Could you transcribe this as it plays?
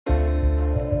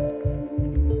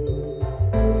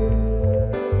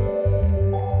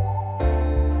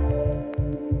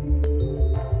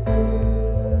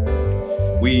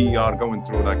we are going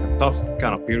through like a tough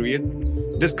kind of period.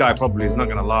 This guy probably is not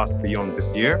going to last beyond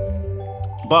this year.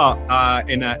 But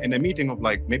in a meeting of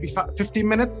like maybe 15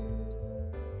 minutes,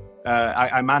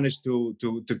 I managed to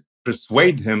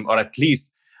persuade him, or at least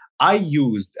I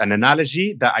used an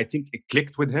analogy that I think it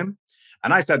clicked with him.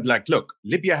 And I said, like, look,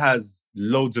 Libya has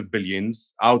loads of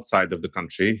billions outside of the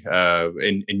country,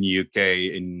 in UK,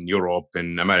 in Europe,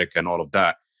 in America, and all of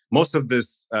that. Most of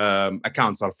these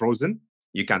accounts are frozen.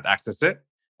 You can't access it.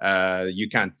 You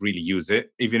can't really use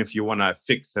it. Even if you want to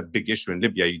fix a big issue in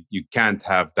Libya, you can't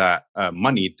have that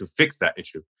money to fix that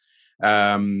issue.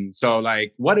 So,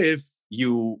 like, what if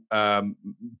you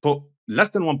put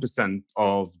less than 1%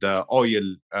 of the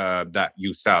oil that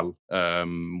you sell,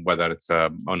 whether it's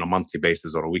on a monthly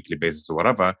basis or a weekly basis or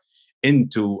whatever,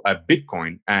 into a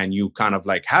Bitcoin, and you kind of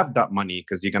like have that money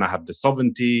because you're going to have the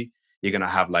sovereignty. You're going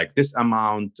to have like this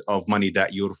amount of money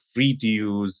that you're free to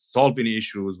use, solve any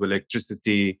issues with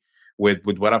electricity, with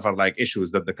whatever like issues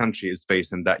that the country is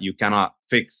facing that you cannot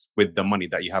fix with the money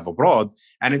that you have abroad.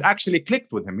 And it actually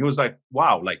clicked with him. He was like,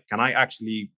 wow, like, can I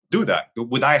actually do that?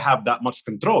 Would I have that much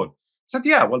control? I said,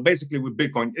 yeah, well, basically with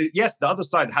Bitcoin, yes, the other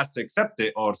side has to accept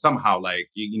it, or somehow like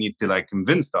you need to like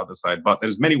convince the other side. But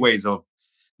there's many ways of,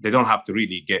 they don't have to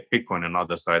really get Bitcoin on the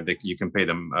other side. You can pay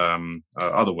them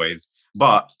other ways.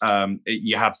 But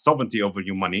you have sovereignty over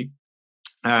your money,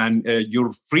 and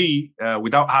you're free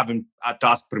without having to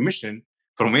ask permission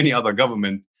from any other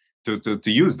government to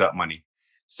use that money.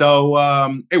 So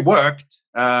it worked.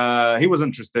 He was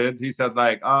interested. He said,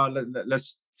 like,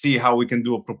 let's see how we can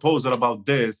do a proposal about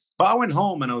this. But I went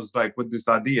home and I was like, with these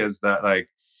ideas that like,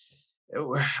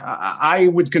 I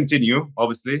would continue.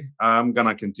 Obviously, I'm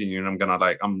gonna continue, and I'm gonna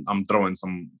like I'm throwing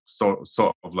some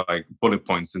sort of like bullet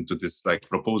points into this like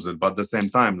proposal. But at the same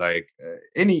time, like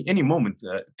any moment,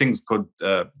 things could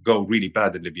go really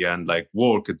bad in Libya, and like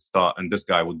war could start, and this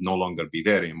guy would no longer be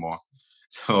there anymore.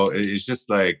 So it's just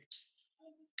like,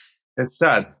 it's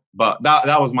sad. But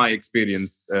that was my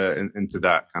experience into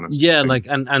that kind of thing. Like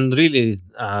and really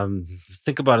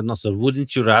think about it, Nasser.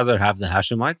 Wouldn't you rather have the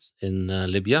Hashemites in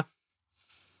Libya?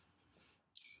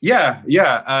 Yeah.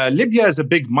 Libya is a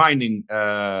big mining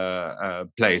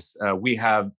place. We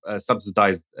have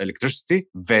subsidized electricity,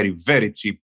 very, very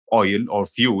cheap oil or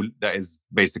fuel that is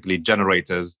basically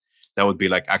generators that would be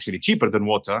like actually cheaper than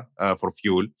water for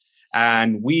fuel.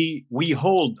 And we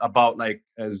hold about like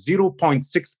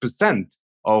 0.6%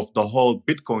 of the whole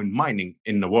Bitcoin mining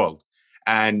in the world.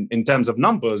 And in terms of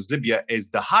numbers, Libya is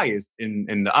the highest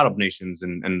in the Arab nations,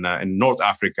 in North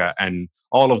Africa, and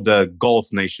all of the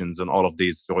Gulf nations, and all of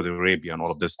these, Saudi Arabia, and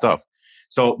all of this stuff.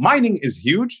 So mining is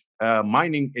huge.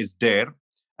 Mining is there.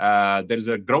 There's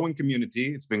a growing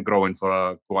community. It's been growing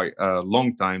for quite a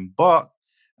long time. But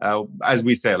as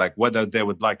we say, like, whether they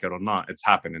would like it or not, it's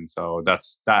happening. So that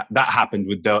happened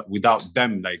without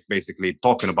them like basically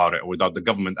talking about it, or without the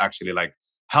government actually like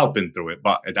helping through it.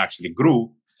 But it actually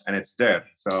grew. And it's there.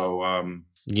 So,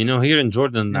 here in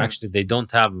Jordan, actually, they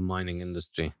don't have a mining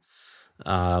industry.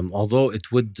 Although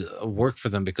it would work for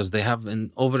them because they have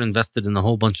overinvested in a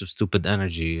whole bunch of stupid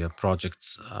energy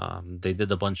projects. They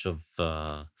did a bunch of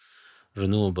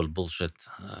renewable bullshit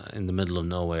in the middle of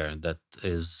nowhere that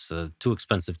is too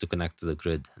expensive to connect to the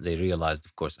grid. They realized,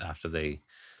 of course, after they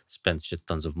spent shit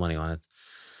tons of money on it.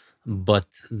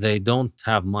 But they don't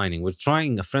have mining. A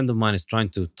friend of mine is trying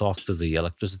to talk to the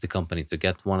electricity company to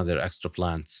get one of their extra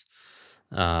plants.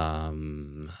 I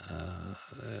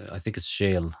think it's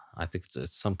shale. I think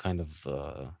it's some kind of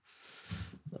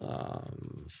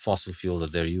fossil fuel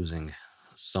that they're using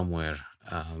somewhere.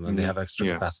 And they have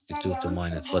extra capacity to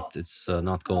mine it, but it's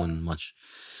not going much.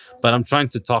 But I'm trying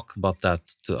to talk about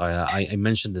that. I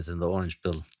mentioned it in the Orange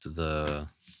Bill to the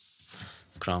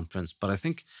Crown Prince, but I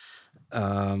think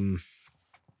I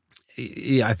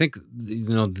think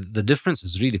the difference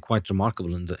is really quite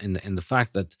remarkable in the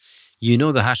fact that the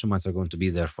Hashemites are going to be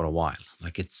there for a while.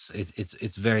 Like it's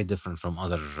very different from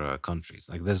other countries.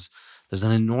 Like there's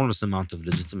an enormous amount of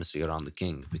legitimacy around the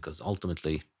king because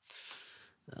ultimately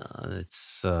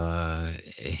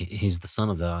he's the son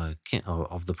of the king,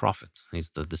 of the prophet.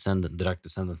 He's the direct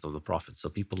descendant of the prophet. So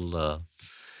people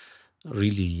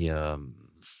really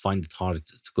find it hard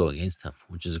to go against him,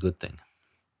 which is a good thing.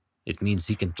 It means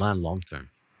he can plan long term.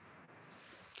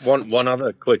 One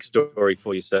other quick story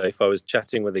for you, Saif. I was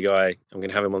chatting with a guy. I'm going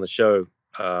to have him on the show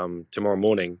tomorrow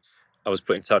morning. I was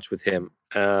put in touch with him.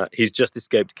 He's just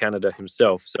escaped Canada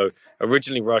himself. So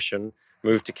originally Russian,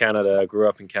 moved to Canada, grew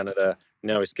up in Canada,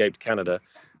 now escaped Canada,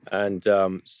 and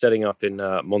setting up in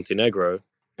Montenegro.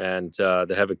 And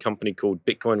they have a company called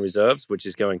Bitcoin Reserves, which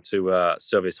is going to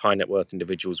service high net worth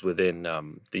individuals within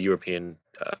the European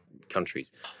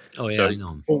countries. Oh yeah, So, I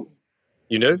know.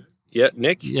 you know, yeah,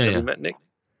 Nick. Yeah, Have yeah. you met Nick?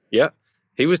 Yeah,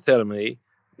 he was telling me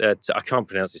that I can't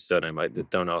pronounce his surname.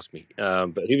 Don't ask me.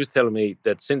 But he was telling me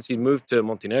that since he moved to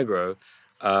Montenegro,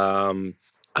 I'm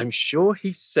sure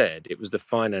he said it was the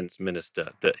finance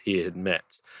minister that he had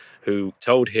met, who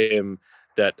told him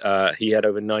that he had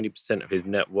over 90% of his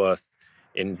net worth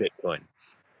in Bitcoin.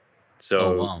 So,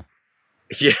 Oh wow.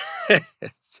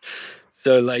 yes.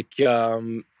 So, like,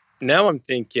 now I'm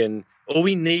thinking all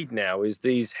we need now is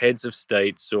these heads of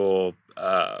states or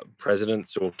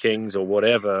presidents or kings or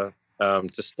whatever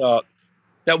to start.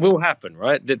 That will happen,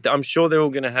 right? I'm sure they're all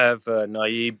going to have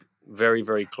Naib very,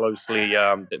 very closely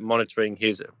monitoring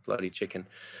his bloody chicken,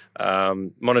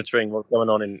 monitoring what's going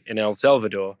on in El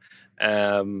Salvador.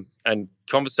 And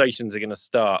conversations are going to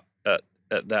start at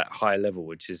that high level,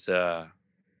 which is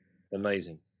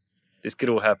amazing. This could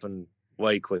all happen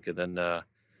way quicker than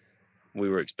we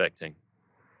were expecting.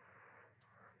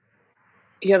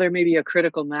 Yeah, there may be a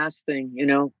critical mass thing, you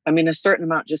know. I mean, a certain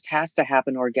amount just has to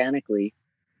happen organically.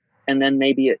 And then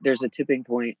maybe there's a tipping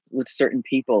point with certain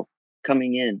people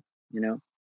coming in, you know.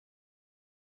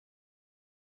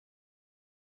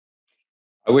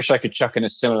 I wish I could chuck in a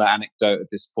similar anecdote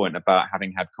at this point about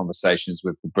having had conversations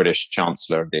with the British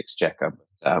Chancellor of the Exchequer, but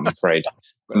I'm afraid I've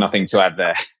got nothing to add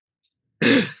there.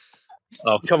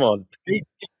 Oh, come on.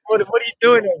 What are you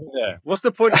doing over there? What's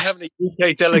the point of having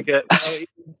a UK delegate?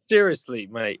 Seriously,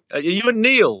 mate. You and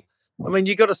Neil. I mean,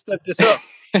 you got to step this up.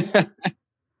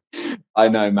 I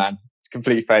know, man. It's a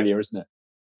complete failure, isn't it?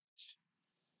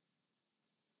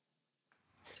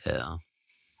 Yeah.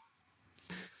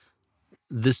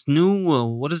 This new,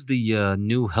 what is the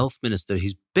new health minister?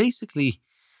 He's basically,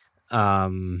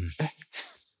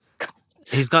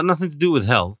 he's got nothing to do with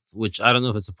health, which I don't know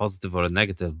if it's a positive or a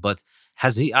negative, but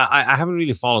has he, I haven't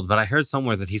really followed, but I heard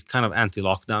somewhere that he's kind of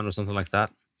anti-lockdown or something like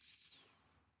that.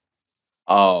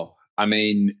 Oh, I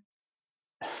mean,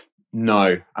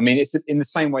 no. I mean, it's in the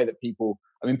same way that people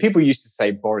used to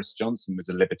say Boris Johnson was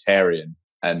a libertarian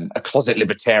and a closet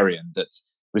libertarian that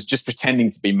was just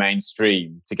pretending to be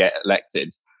mainstream to get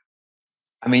elected.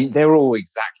 I mean, they're all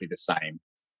exactly the same.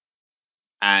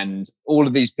 And all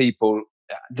of these people,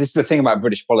 this is the thing about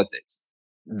British politics.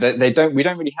 We don't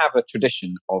really have a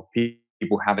tradition of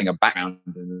people having a background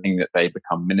in the thing that they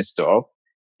become minister of.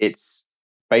 It's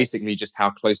basically just how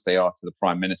close they are to the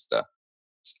prime minister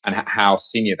and how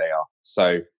senior they are.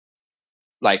 So,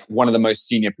 like, one of the most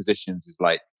senior positions is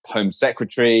like home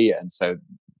secretary. And so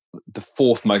the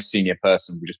fourth most senior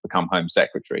person will just become home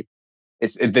secretary.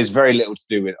 There's very little to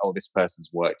do with, oh, this person's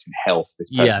worked in health.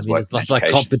 This person's worked it's not like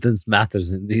competence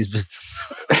matters in these businesses.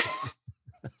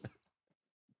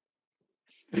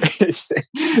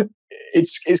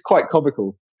 it's quite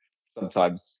comical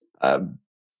sometimes.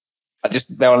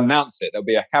 They'll announce it. There'll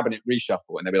be a cabinet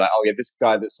reshuffle, and they'll be like, "Oh yeah, this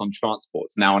guy that's on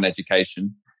transport's now on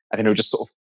education," and then he'll just sort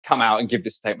of come out and give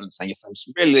this statement saying, "Yes, I'm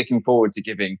really looking forward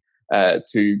to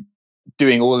to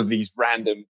doing all of these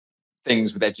random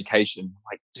things with education."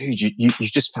 Like, dude, you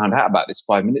just found out about this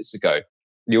 5 minutes ago.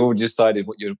 You already decided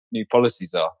what your new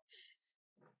policies are.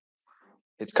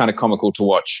 It's kind of comical to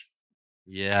watch.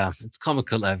 Yeah, it's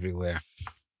comical everywhere.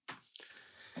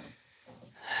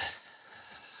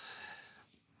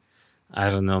 I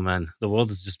don't know, man. The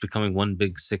world is just becoming one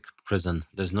big sick prison.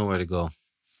 There's nowhere to go.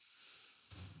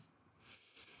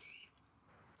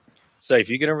 So, if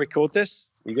you're going to record this,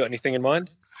 you got anything in mind?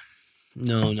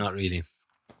 No, not really.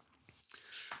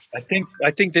 I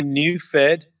think the new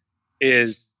Fed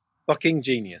is fucking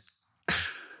genius.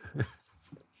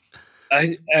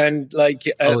 What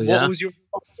was your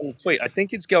tweet? I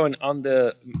think it's going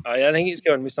I think it's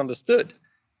going misunderstood.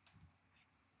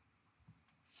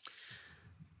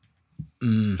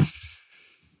 You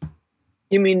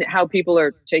mean how people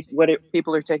are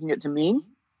people are taking it to mean?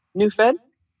 New Fed?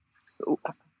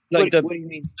 What do you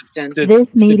mean, Jen?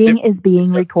 This meeting is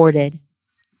being recorded.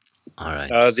 All right.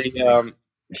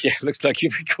 Yeah, looks like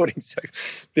you're recording. So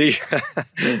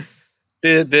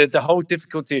the whole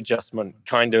difficulty adjustment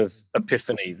kind of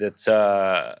epiphany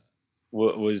that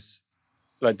was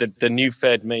like the new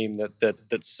Fed meme that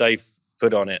Saif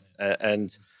put on it,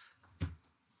 and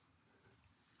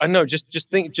I know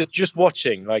just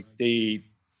watching like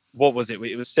what was it?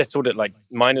 It was settled at like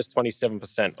minus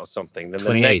 27% or something. Then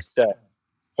 28. the next day,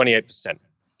 28%.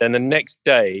 Then the next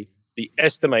day, the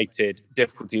estimated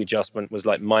difficulty adjustment was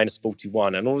like minus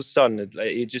 41, and all of a sudden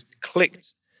it just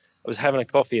clicked. I was having a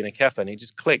coffee in a cafe, and it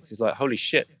just clicked. It's like, holy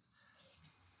shit!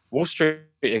 Wall Street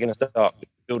are going to start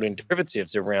building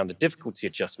derivatives around the difficulty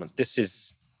adjustment. This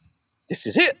is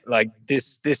it. Like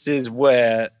this is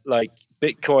where like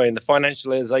Bitcoin, the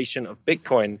financialization of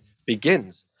Bitcoin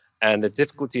begins. and the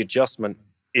difficulty adjustment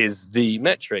is the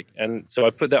metric. And so I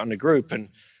put that on the group, and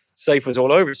Safe was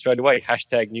all over it straight away.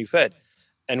 Hashtag new Fed.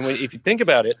 And if you think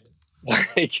about it,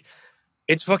 like,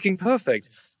 it's fucking perfect.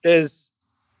 That's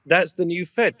the new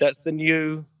Fed. That's the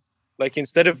new, like,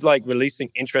 instead of like releasing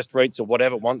interest rates or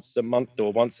whatever once a month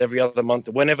or once every other month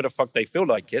or whenever the fuck they feel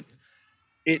like it,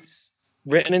 it's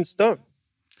written in stone.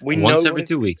 We Once know every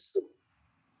 2 weeks.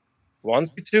 Once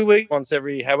every 2 weeks, once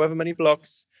every however many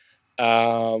blocks.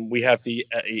 We have the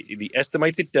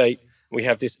estimated date. We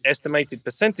have this estimated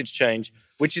percentage change,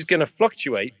 which is going to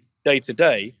fluctuate day to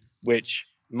day, which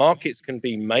markets can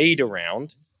be made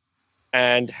around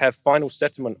and have final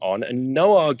settlement on, and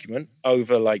no argument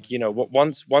over, like, you know, what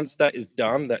once that is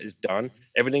done, that is done.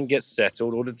 Everything gets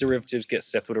settled. All the derivatives get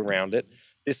settled around it.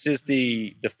 This is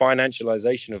the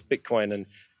financialization of Bitcoin, and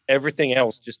everything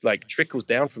else just like trickles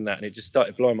down from that. And it just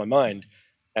started blowing my mind.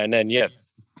 And then, yeah,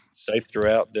 Safe threw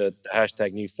out the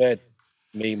hashtag new Fed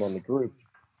meme on the group,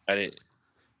 and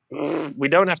we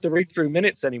don't have to read through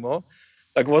minutes anymore.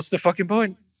 Like, what's the fucking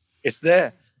point? It's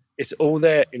there. It's all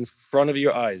there in front of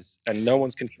your eyes, and no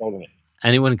one's controlling it.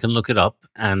 Anyone can look it up.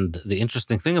 And the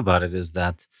interesting thing about it is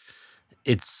that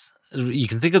you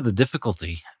can think of the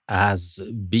difficulty as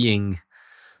being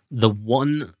the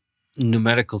one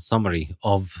numerical summary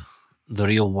of the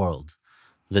real world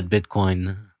that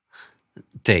Bitcoin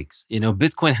takes. You know,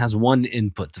 Bitcoin has one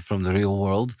input from the real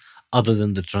world other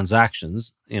than the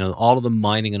transactions, you know, all of the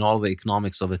mining and all the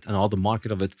economics of it and all the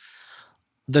market of it.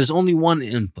 There's only one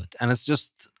input, and it's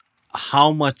just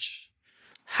how much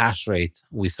hash rate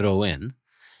we throw in.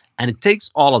 And it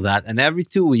takes all of that, and every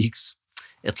 2 weeks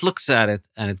it looks at it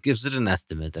and it gives it an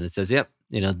estimate, and it says, yep,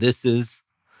 you know, this is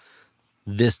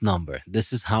this number.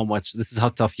 This is how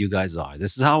tough you guys are.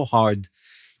 This is how hard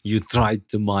you tried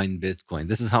to mine Bitcoin.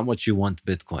 This is how much you want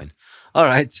Bitcoin. All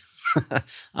right,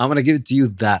 I'm going to give it to you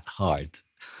that hard.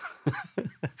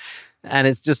 And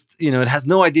it's just, you know, it has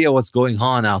no idea what's going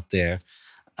on out there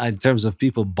in terms of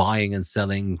people buying and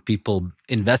selling, people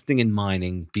investing in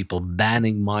mining, people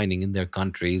banning mining in their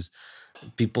countries,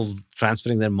 people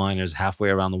transferring their miners halfway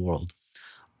around the world.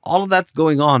 All of that's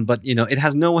going on, but, you know, it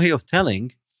has no way of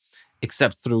telling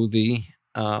except through the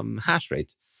hash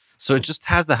rate. So it just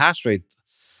has the hash rate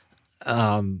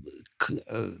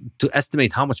to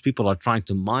estimate how much people are trying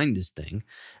to mine this thing.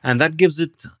 And that gives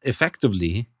it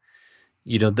effectively,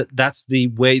 you know, that's the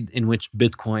way in which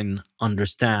Bitcoin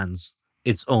understands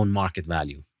its own market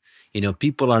value. You know,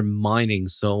 people are mining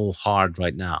so hard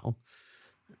right now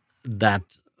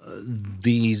that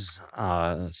these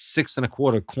 6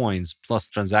 1/4 coins plus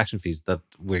transaction fees that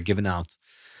we're giving out,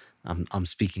 I'm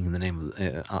speaking in the name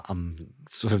of, I'm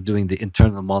sort of doing the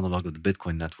internal monologue of the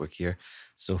Bitcoin network here,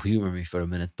 so humor me for a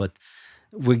minute, but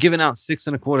we're giving out 6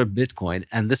 1/4 Bitcoin,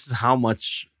 and this is how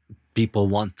much people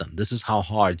want them. This is how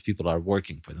hard people are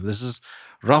working for them. This is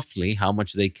roughly how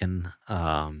much they can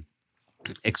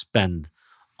expend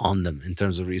on them in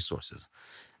terms of resources.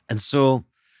 And so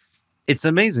it's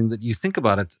amazing that you think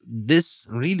about it. This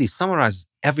really summarizes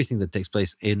everything that takes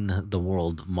place in the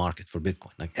world market for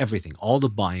Bitcoin, like everything, all the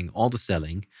buying, all the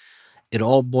selling. It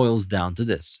all boils down to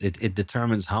this. It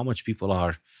determines how much people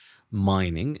are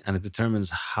mining, and it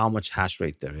determines how much hash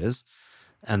rate there is,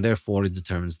 and therefore it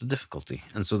determines the difficulty.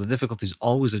 And so the difficulty is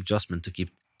always adjustment to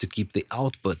keep the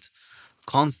output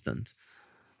constant,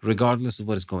 regardless of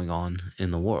what is going on in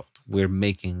the world. We're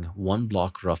making one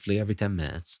block roughly every 10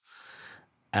 minutes,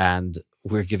 and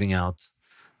we're giving out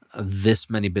this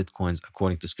many Bitcoins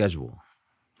according to schedule.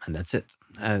 And that's it.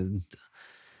 And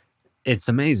it's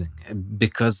amazing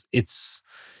because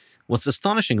what's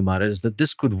astonishing about it is that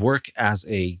this could work as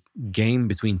a game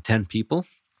between 10 people,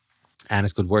 and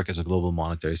it could work as a global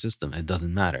monetary system. It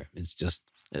doesn't matter. It's just,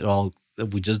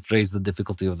 we just raise the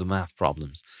difficulty of the math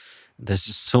problems. There's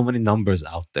just so many numbers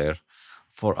out there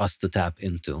for us to tap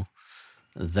into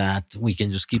that we can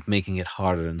just keep making it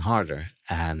harder and harder,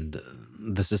 and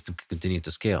the system can continue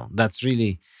to scale. That's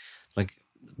really, like,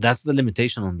 that's the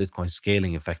limitation on Bitcoin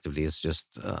scaling effectively. It's just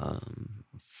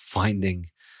finding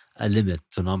a limit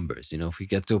to numbers. You know, if we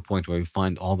get to a point where we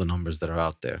find all the numbers that are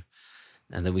out there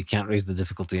and then we can't raise the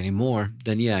difficulty anymore,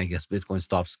 then yeah, I guess Bitcoin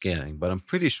stops scaling. But I'm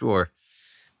pretty sure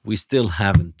we still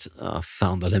haven't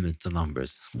found a limit to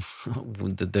numbers.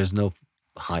 There's no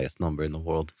highest number in the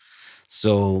world.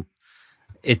 So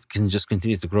it can just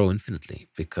continue to grow infinitely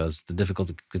because the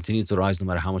difficulty can continue to rise no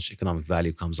matter how much economic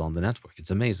value comes on the network.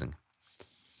 It's amazing.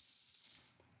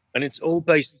 And it's all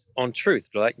based on truth,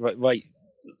 right?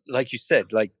 Like you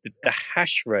said, like the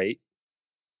hash rate,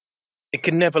 it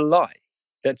can never lie.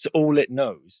 That's all it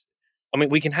knows. I mean,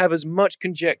 we can have as much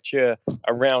conjecture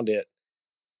around it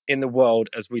in the world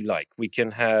as we like. We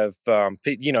can have,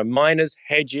 miners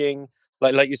hedging,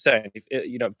 like you're saying,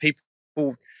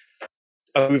 people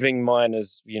are moving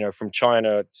miners, from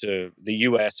China to the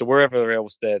US or wherever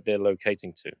else they're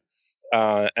locating to.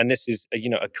 And this is,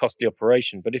 a costly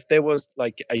operation. But if there was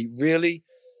like a really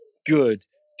good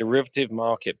derivative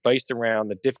market based around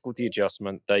the difficulty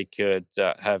adjustment, they could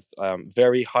have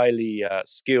very highly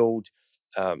skilled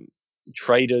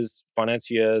traders,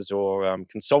 financiers, or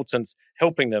consultants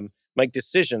helping them make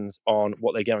decisions on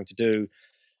what they're going to do.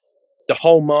 The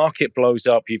whole market blows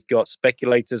up. You've got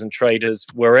speculators and traders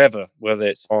wherever, whether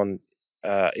it's on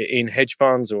in hedge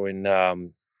funds or in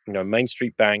Main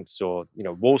Street banks or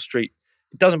Wall Street.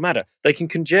 It doesn't matter. They can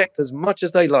conject as much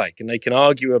as they like, and they can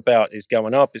argue about it's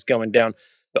going up, it's going down.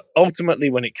 But ultimately,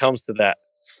 when it comes to that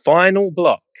final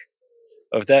block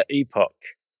of that epoch,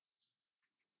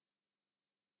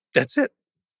 that's it.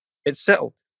 It's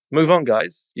settled. Move on,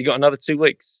 guys. You got another 2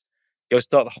 weeks. Go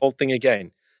start the whole thing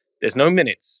again. There's no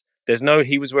minutes. There's no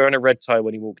he was wearing a red tie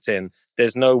when he walked in.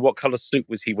 There's no what color suit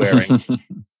was he wearing.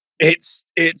 It's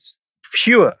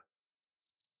pure.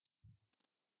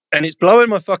 And it's blowing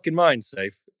my fucking mind,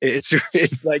 Safe. It's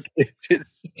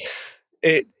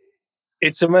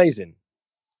amazing.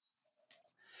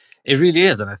 It really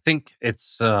is, and I think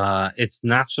it's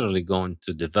naturally going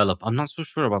to develop. I'm not so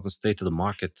sure about the state of the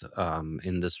market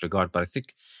in this regard, but I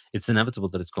think it's inevitable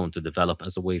that it's going to develop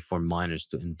as a way for miners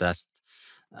to invest,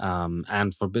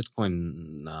 and for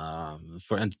Bitcoin,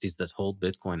 for entities that hold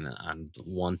Bitcoin and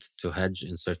want to hedge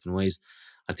in certain ways.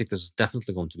 I think there's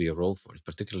definitely going to be a role for it,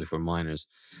 particularly for miners.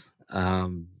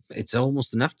 It's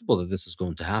almost inevitable that this is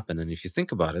going to happen, and if you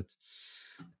think about it,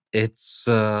 it's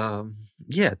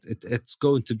it's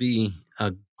going to be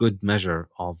a good measure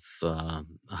of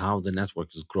how the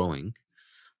network is growing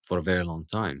for a very long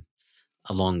time,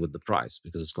 along with the price,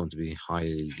 because it's going to be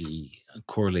highly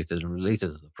correlated and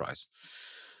related to the price.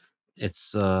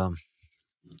 It's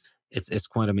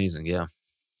quite amazing. Yeah.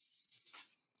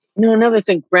 Another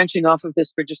thing, branching off of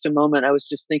this for just a moment, I was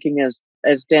just thinking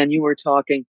as Dan, you were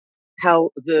talking,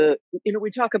 how we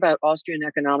talk about Austrian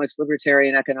economics,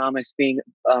 libertarian economics being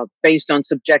based on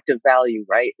subjective value,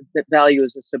 right? That value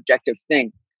is a subjective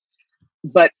thing,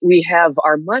 but we have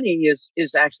our money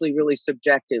is actually really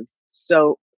subjective.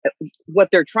 So what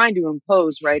they're trying to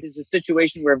impose, right, is a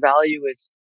situation where value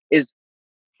is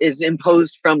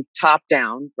imposed from top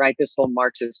down, right? This whole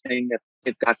Marxist thing that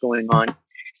they've got going on.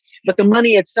 But the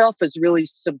money itself is really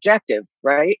subjective,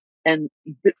 right? And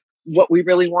what we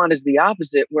really want is the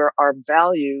opposite, where our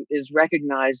value is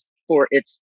recognized for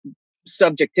its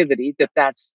subjectivity,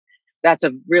 that's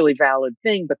a really valid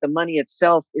thing, but the money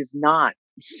itself is not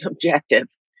subjective.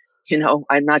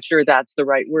 I'm not sure that's the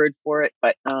right word for it,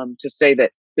 but to say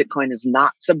that Bitcoin is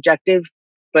not subjective.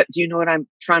 But do you know what I'm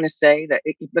trying to say? That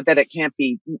it can't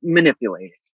be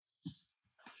manipulated.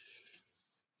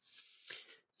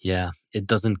 Yeah, it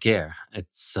doesn't care.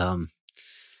 It's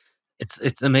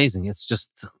amazing. It's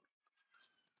just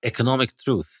economic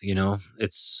truth,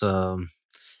 it's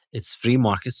free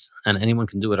markets, and anyone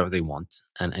can do whatever they want,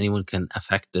 and anyone can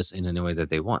affect this in any way that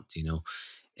they want.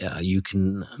 You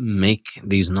can make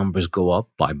these numbers go up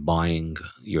by buying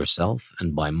yourself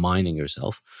and by mining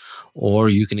yourself, or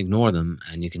you can ignore them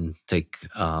and you can take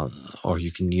or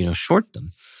you can short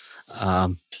them,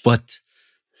 but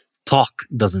talk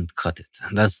doesn't cut it.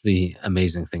 That's the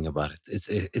amazing thing about it.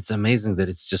 It's amazing that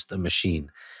it's just a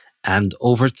machine, and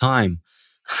over time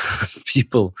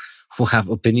people who have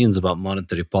opinions about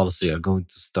monetary policy are going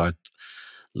to start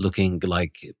looking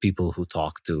like people who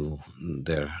talk to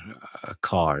their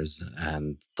cars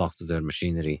and talk to their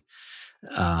machinery,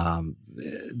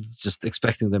 just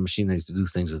expecting their machinery to do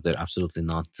things that they're absolutely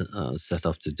not set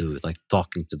up to do, like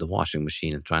talking to the washing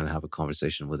machine and trying to have a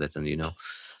conversation with it. And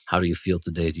how do you feel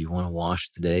today? Do you want to wash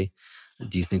today?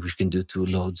 Do you think we can do 2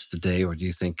 loads today, or do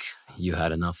you think you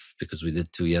had enough because we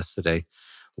did 2 yesterday?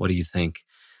 What do you think?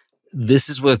 This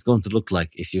is what it's going to look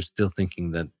like if you're still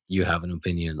thinking that you have an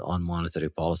opinion on monetary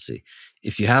policy.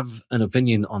 If you have an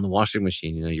opinion on the washing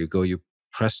machine, you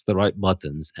press the right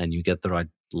buttons and you get the right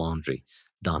laundry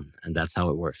done. And that's how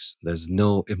it works. There's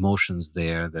no emotions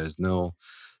there. There's no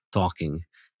talking.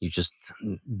 You just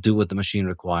do what the machine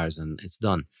requires and it's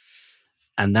done.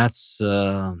 And that's,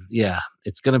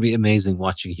 it's going to be amazing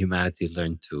watching humanity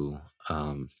learn to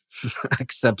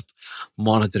accept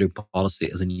monetary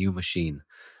policy as a new machine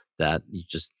that you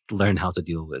just learn how to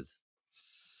deal with.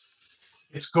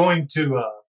 It's going to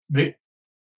the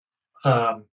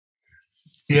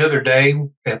other day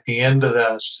at the end of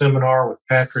the seminar with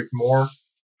Patrick Moore,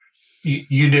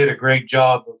 you did a great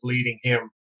job of leading him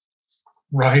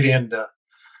right into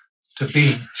to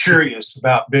being curious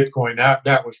about Bitcoin.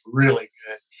 That was really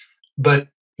good. But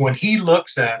when he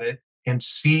looks at it and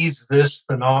sees this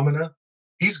phenomena,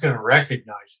 he's going to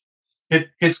recognize it.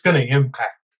 It's going to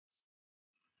impact.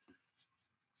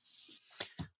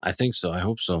 I think so. I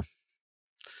hope so.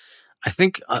 I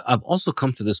think I've also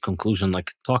come to this conclusion,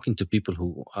 like talking to people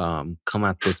who come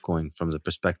at Bitcoin from the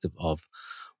perspective of,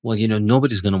 well,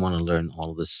 nobody's going to want to learn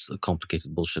all this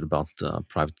complicated bullshit about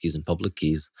private keys and public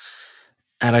keys.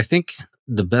 And I think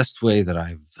the best way that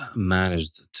I've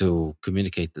managed to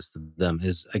communicate this to them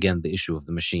is, again, the issue of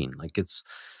the machine. Like it's,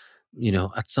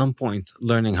 at some point,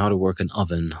 learning how to work an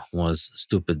oven was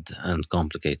stupid and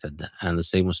complicated. And the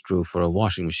same was true for a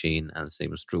washing machine, and the same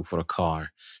was true for a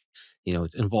car.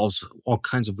 It involves all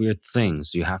kinds of weird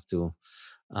things. You have to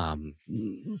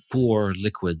pour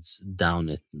liquids down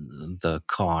the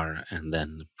car and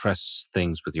then press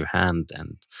things with your hand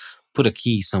and put a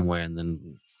key somewhere and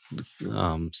then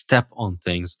step on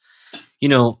things.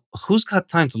 Who's got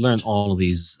time to learn all of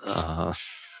these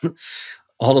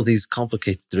all of these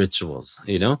complicated rituals,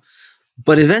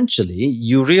 But eventually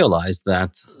you realize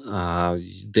that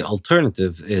the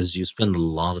alternative is you spend a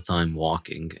lot of time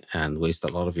walking and waste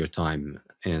a lot of your time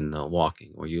in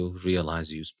walking, or you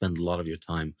realize you spend a lot of your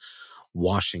time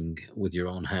washing with your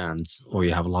own hands, or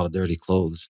you have a lot of dirty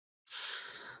clothes.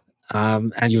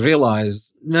 And you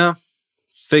realize, no,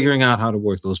 figuring out how to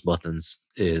work those buttons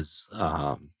is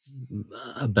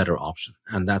a better option.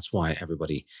 And that's why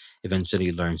everybody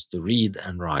eventually learns to read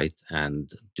and write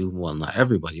and do, well, not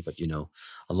everybody, but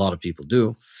a lot of people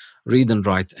do read and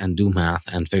write and do math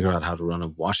and figure out how to run a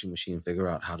washing machine, figure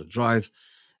out how to drive.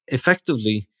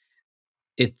 Effectively,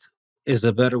 it is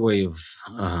a better way of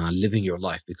living your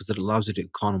life because it allows you to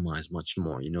economize much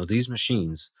more. These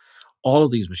machines, all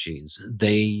of these machines,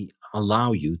 they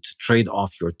allow you to trade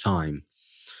off your time,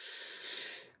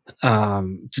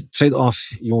 to trade off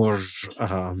your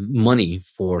money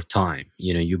for time.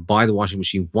 You buy the washing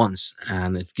machine once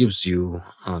and it gives you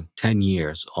 10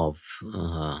 years of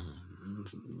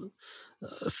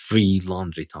free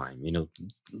laundry time.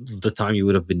 The time you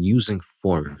would have been using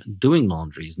for doing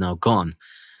laundry is now gone,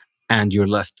 and you're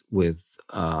left with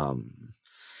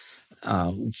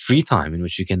free time in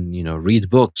which you can read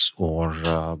books or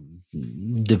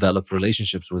develop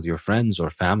relationships with your friends or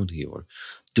family, or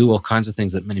do all kinds of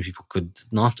things that many people could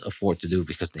not afford to do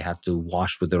because they had to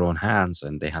wash with their own hands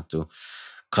and they had to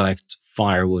collect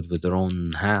firewood with their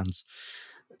own hands.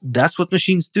 That's what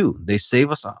machines do. They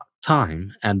save us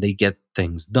time and they get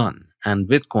things done. And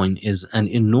Bitcoin is an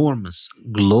enormous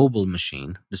global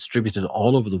machine distributed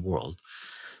all over the world.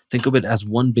 Think of it as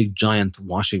one big giant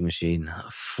washing machine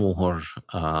for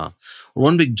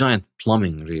one big giant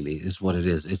plumbing. Really, is what it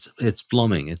is. It's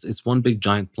plumbing. It's one big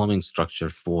giant plumbing structure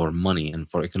for money and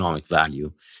for economic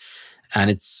value, and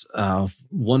it's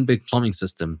one big plumbing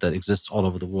system that exists all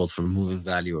over the world for moving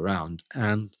value around.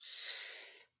 And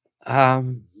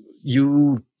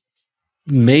you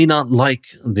may not like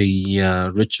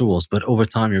the rituals, but over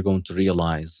time you're going to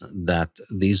realize that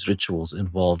these rituals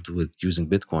involved with using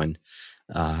Bitcoin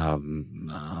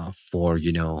for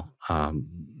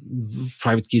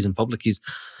private keys and public keys,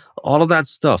 all of that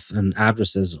stuff and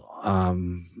addresses,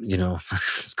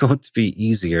 it's going to be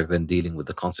easier than dealing with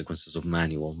the consequences of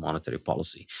manual monetary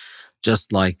policy.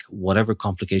 Just like whatever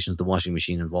complications the washing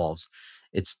machine involves,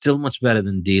 it's still much better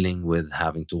than dealing with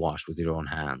having to wash with your own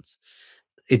hands.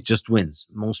 It just wins.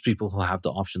 Most people who have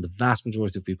the option, the vast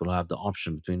majority of people who have the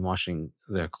option between washing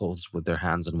their clothes with their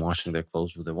hands and washing their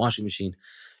clothes with their washing machine,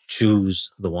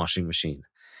 choose the washing machine.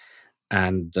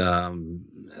 And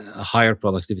higher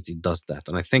productivity does that.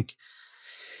 And I think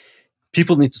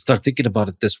people need to start thinking about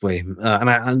it this way.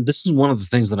 And this is one of the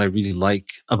things that I really like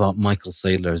about Michael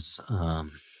Saylor's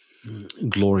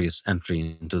glorious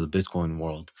entry into the Bitcoin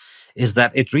world, is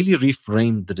that it really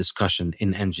reframed the discussion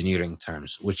in engineering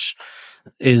terms, which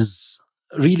is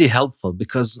really helpful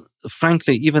because,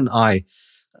 frankly, even I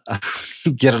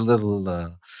get a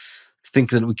little think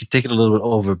that we could take it a little bit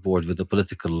overboard with the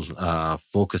political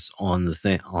focus on the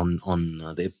thing, on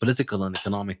the political and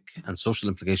economic and social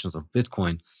implications of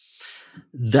Bitcoin.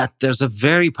 That there's a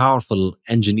very powerful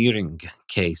engineering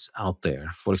case out there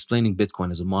for explaining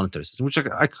Bitcoin as a monetary system, which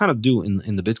I kind of do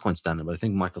in the Bitcoin standard, but I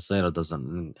think Michael Saylor does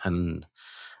an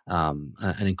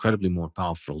incredibly more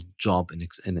powerful job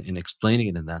in explaining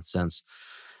it in that sense.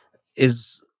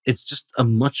 It's just a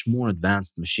much more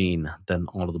advanced machine than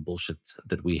all of the bullshit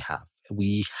that we have.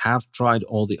 We have tried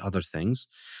all the other things.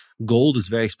 Gold is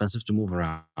very expensive to move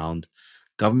around.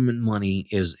 Government money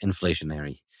is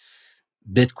inflationary.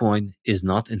 Bitcoin is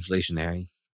not inflationary,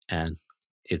 and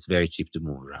it's very cheap to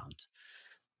move around.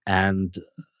 And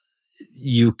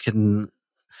you can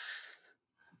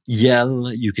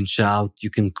yell, you can shout, you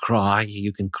can cry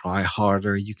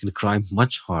harder, you can cry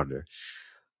much harder.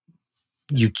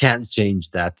 You can't change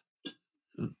that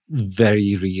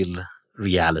very real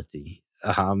reality.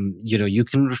 You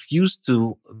can refuse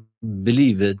to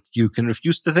believe it, you can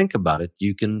refuse to think about it,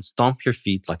 you can stomp your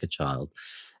feet like a child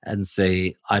and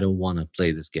say, I don't want to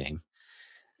play this game.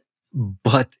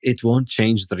 But it won't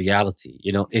change the reality.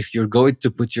 If you're going to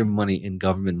put your money in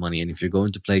government money and if you're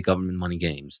going to play government money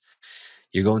games,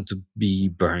 you're going to be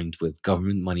burned with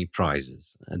government money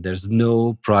prizes. And there's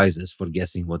no prizes for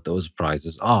guessing what those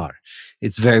prizes are.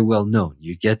 It's very well known.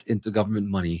 You get into government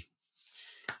money,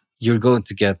 you're going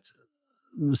to get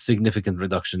significant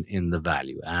reduction in the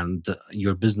value, and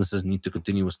your businesses need to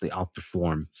continuously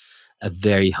outperform a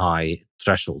very high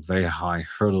threshold, very high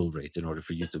hurdle rate in order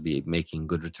for you to be making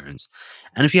good returns.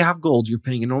 And if you have gold, you're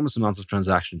paying enormous amounts of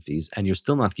transaction fees and you're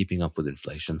still not keeping up with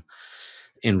inflation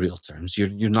in real terms.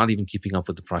 You're not even keeping up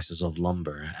with the prices of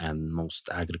lumber and most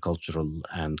agricultural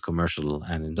and commercial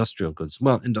and industrial goods.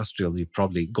 Well, industrial,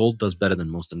 gold does better than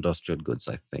most industrial goods,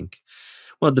 I think.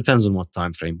 Well, it depends on what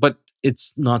time frame, but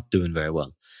it's not doing very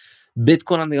well.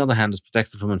 Bitcoin, on the other hand, is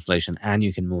protected from inflation and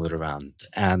you can move it around,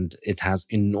 and it has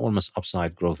enormous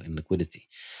upside growth in liquidity.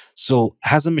 So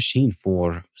has a machine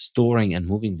for storing and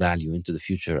moving value into the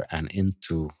future and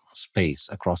into space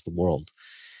across the world.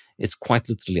 It's quite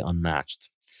literally unmatched.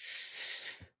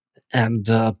 And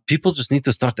people just need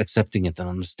to start accepting it and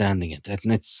understanding it.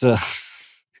 And it's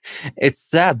it's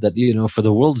sad that, for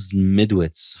the world's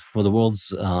midwits, for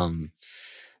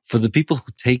the people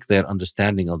who take their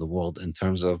understanding of the world in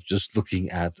terms of just looking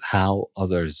at how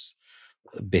others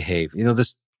behave,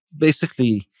 this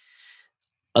basically,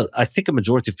 I think a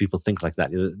majority of people think like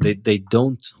that. They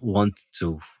don't want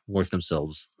to work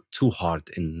themselves too hard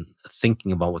in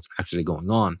thinking about what's actually going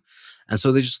on. And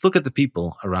so they just look at the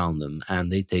people around them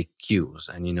and they take cues.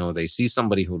 And, they see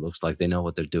somebody who looks like they know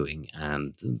what they're doing.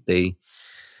 And they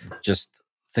just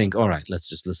think, all right, let's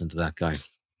just listen to that guy.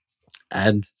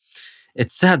 And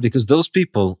it's sad because those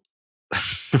people,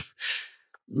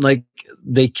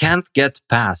 they can't get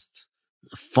past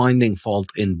finding fault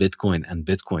in Bitcoin and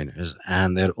Bitcoiners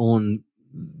and their own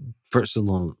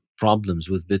personal problems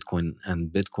with Bitcoin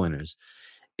and Bitcoiners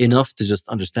enough to just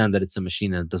understand that it's a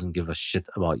machine and it doesn't give a shit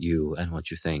about you and what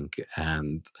you think.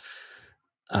 And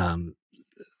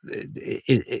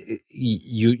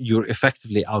you're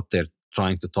effectively out there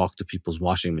trying to talk to people's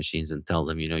washing machines and tell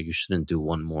them, you shouldn't do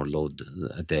one more load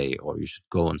a day, or you should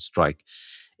go on strike.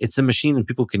 It's a machine and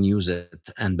people can use it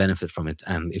and benefit from it.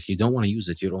 And if you don't want to use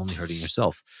it, you're only hurting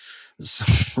yourself.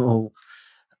 So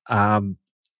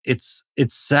it's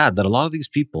sad that a lot of these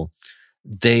people,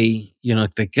 they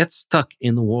get stuck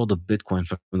in the world of Bitcoin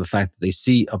from the fact that they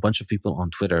see a bunch of people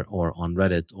on Twitter or on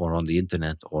Reddit or on the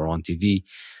internet or on TV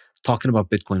talking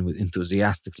about Bitcoin with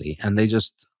enthusiastically, and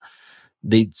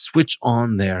they switch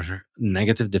on their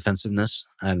negative defensiveness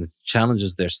and it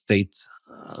challenges their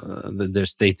their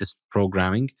status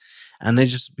programming, and they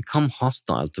just become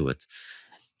hostile to it.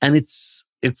 And it's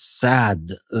sad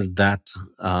that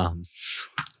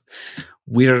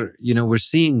we're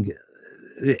seeing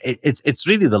it's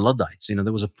really the Luddites.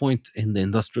 There was a point in the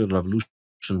Industrial Revolution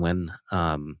when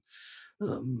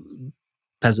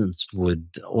peasants would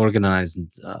organize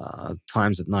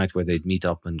times at night where they'd meet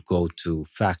up and go to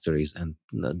factories and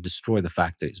destroy the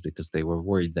factories because they were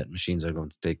worried that machines are going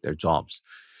to take their jobs.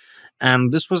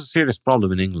 And this was a serious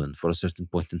problem in England for a certain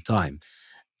point in time.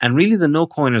 And really, the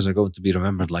no-coiners are going to be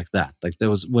remembered like that. Like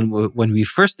there was when we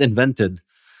first invented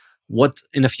what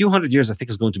in a few hundred years I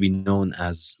think is going to be known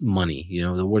as money.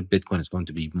 The word Bitcoin is going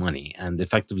to be money, and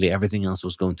effectively everything else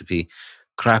was going to be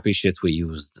crappy shit we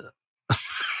used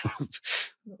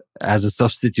as a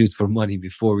substitute for money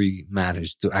before we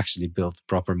managed to actually build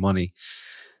proper money.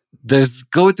 There's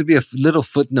going to be a little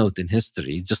footnote in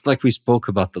history, just like we spoke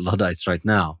about the Luddites right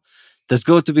now. There's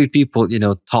going to be people,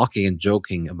 talking and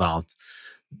joking about,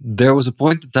 there was a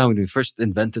point in time when we first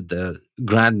invented the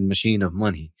grand machine of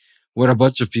money where a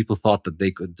bunch of people thought that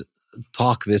they could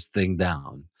talk this thing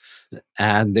down.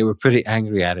 And they were pretty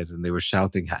angry at it and they were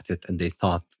shouting at it. And they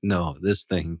thought, no, this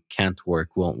thing can't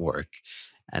work, won't work.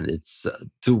 And it's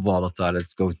too volatile.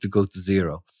 It's going to go to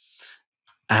zero.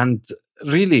 And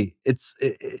really,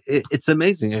 it's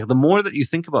amazing. The more that you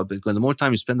think about Bitcoin, the more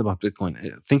time you spend about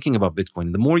Bitcoin, thinking about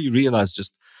Bitcoin, the more you realize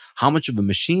just how much of a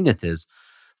machine it is,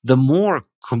 the more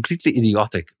completely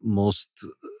idiotic most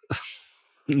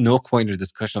no-coiner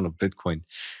discussion of Bitcoin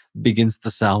begins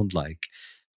to sound like.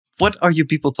 what are you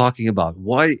people talking about?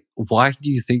 Why do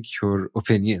you think your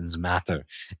opinions matter?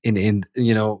 In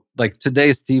like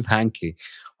today, Steve Hanke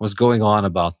was going on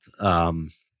about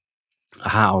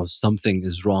how something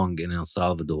is wrong in El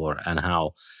Salvador, and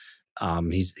how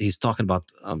he's talking about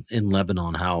in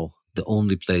Lebanon how the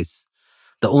only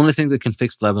thing that can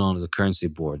fix Lebanon is a currency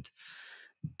board.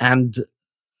 And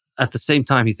at the same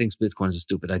time, he thinks Bitcoin is a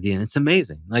stupid idea. And it's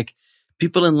amazing. Like,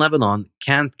 people in Lebanon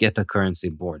can't get a currency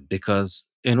board because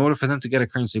in order for them to get a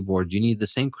currency board, you need the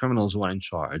same criminals who are in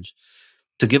charge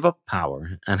to give up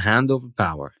power and hand over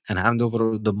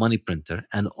the money printer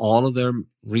and all of their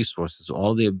resources,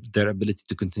 their ability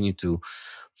to continue to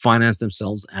finance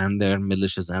themselves and their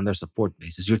militias and their support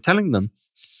bases. You're telling them,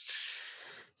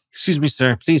 excuse me,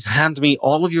 sir, please hand me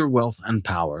all of your wealth and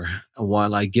power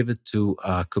while I give it to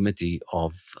a committee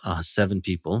of 7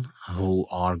 people who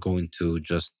are going to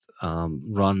just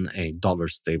run a dollar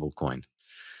stable coin.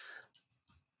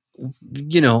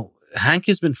 Hank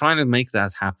has been trying to make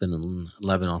that happen in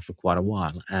Lebanon for quite a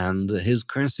while, and his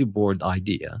currency board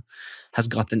idea has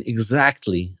gotten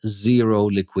exactly zero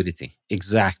liquidity.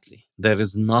 Exactly. There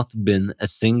has not been a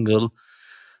single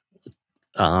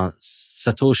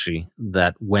Satoshi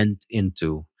that went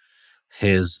into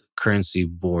his currency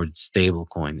board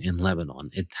stablecoin in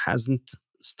Lebanon. It hasn't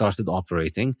started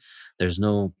operating. There's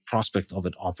no prospect of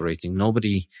it operating.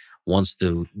 Nobody wants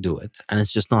to do it, and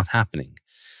it's just not happening.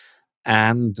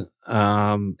 And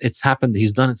it's happened.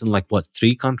 He's done it in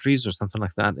 3 countries or something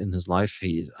like that in his life.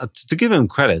 He, to give him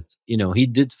credit, he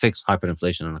did fix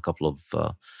hyperinflation in a couple of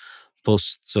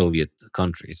post-Soviet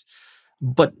countries.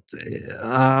 But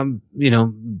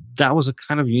that was a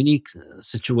kind of unique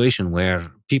situation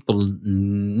where people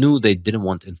knew they didn't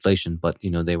want inflation, but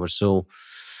they were so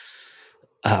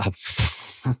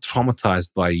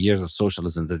traumatized by years of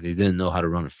socialism that they didn't know how to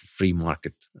run a free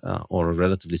market or a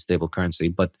relatively stable currency.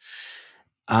 But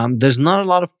there's not a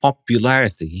lot of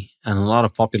popularity and a lot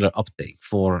of popular uptake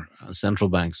for central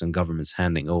banks and governments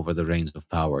handing over the reins of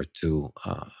power to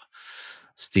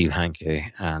Steve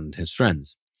Hanke and his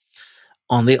friends.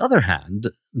 On the other hand,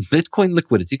 Bitcoin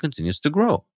liquidity continues to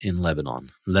grow in Lebanon.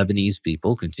 Lebanese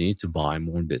people continue to buy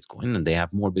more Bitcoin, and they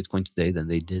have more Bitcoin today than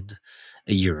they did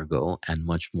a year ago, and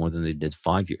much more than they did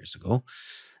 5 years ago.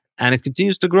 And it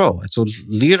continues to grow. And so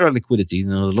lira liquidity,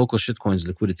 the local shitcoins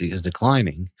liquidity is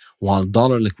declining, while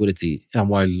dollar liquidity and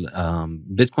while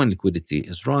Bitcoin liquidity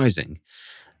is rising.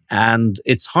 And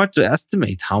it's hard to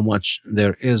estimate how much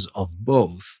there is of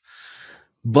both.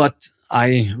 But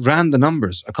I ran the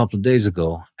numbers a couple of days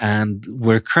ago, and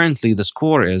where currently the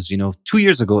score is, 2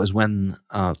 years ago is when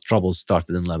troubles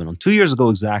started in Lebanon. 2 years ago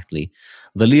exactly,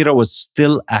 the lira was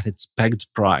still at its pegged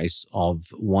price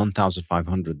of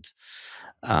 1,500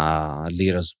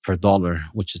 liras per dollar,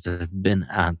 which it had been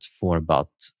at for about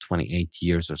 28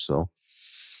 years or so.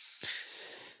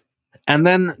 And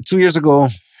then 2 years ago,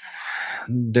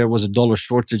 there was a dollar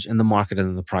shortage in the market, and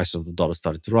then the price of the dollar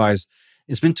started to rise.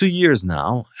 It's been 2 years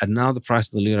now, and now the price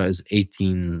of the lira is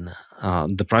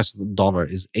the price of the dollar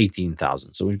is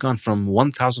 18,000. So we've gone from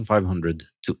 1,500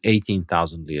 to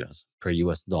 18,000 liras per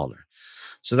US dollar.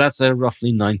 So that's a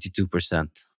roughly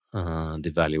 92%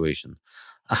 devaluation.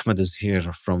 Ahmed is here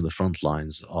from the front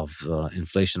lines of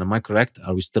inflation. Am I correct?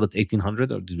 Are we still at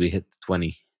 1,800, or did we hit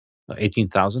 20?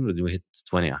 18,000, or did we hit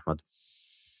 20, Ahmed?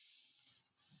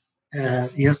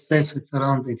 Yes, Saif, it's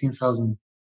around 18,000.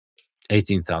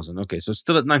 18,000. Okay, so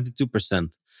still at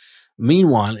 92%.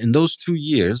 Meanwhile, in those 2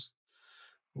 years,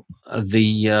 the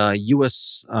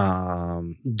US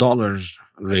dollar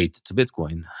rate to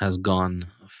Bitcoin has gone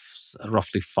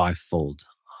roughly 5-fold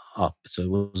up. So it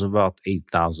was about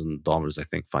 $8,000, I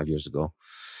think, 5 years ago.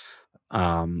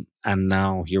 And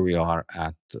now here we are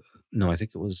at, no, I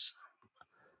think it was,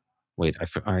 wait,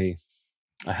 I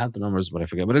had the numbers, but I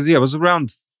forget. But it was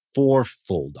around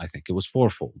 4-fold, I think. It was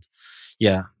 4-fold.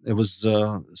 Yeah, it was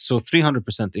so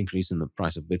 300% increase in the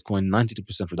price of Bitcoin,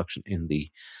 92% reduction in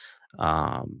the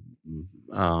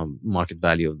market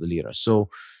value of the lira. So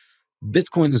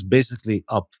Bitcoin is basically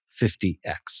up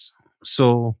 50x.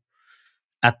 So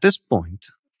at this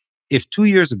point, if 2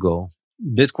 years ago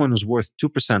Bitcoin was worth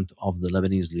 2% of the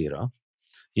Lebanese lira,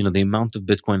 the amount of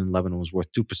Bitcoin in Lebanon was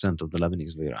worth 2% of the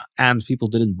Lebanese lira, and people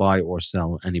didn't buy or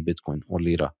sell any Bitcoin or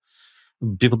lira.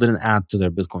 People didn't add to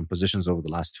their Bitcoin positions over the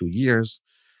last 2 years.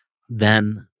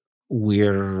 Then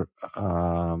we're,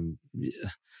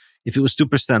 if it was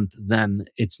 2%, then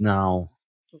it's now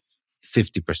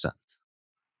 50%,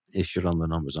 if you run the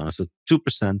numbers on it. So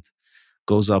 2%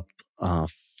 goes up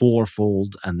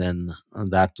 4-fold, and then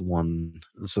that one,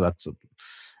 so that's,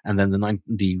 and then the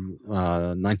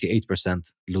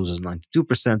 98% loses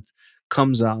 92%,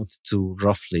 comes out to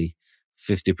roughly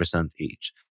 50%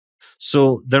 each.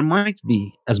 So there might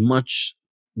be as much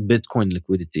Bitcoin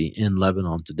liquidity in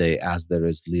Lebanon today as there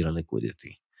is lira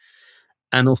liquidity.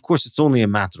 And of course, it's only a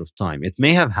matter of time. It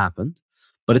may have happened,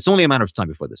 but it's only a matter of time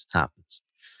before this happens.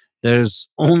 There's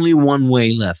only one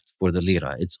way left for the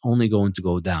lira. It's only going to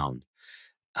go down.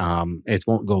 It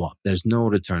won't go up. There's no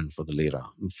return for the lira.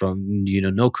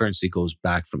 No currency goes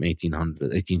back from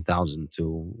 18,000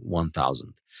 to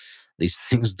 1,000. These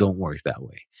things don't work that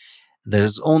way.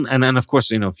 And of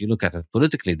course, if you look at it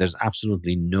politically, there's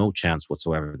absolutely no chance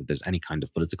whatsoever that there's any kind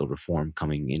of political reform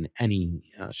coming in any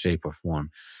shape or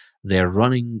form. They're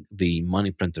running the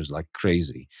money printers like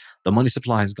crazy. The money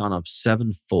supply has gone up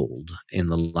sevenfold in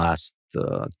the last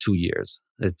 2 years.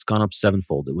 It's gone up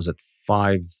sevenfold. It was at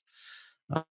 5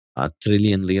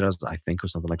 trillion liras, I think, or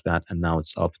something like that, and now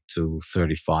it's up to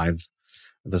 35.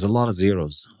 There's a lot of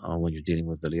zeros when you're dealing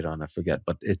with the lira, and I forget,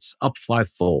 but it's up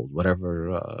fivefold, whatever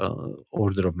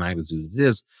order of magnitude it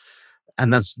is.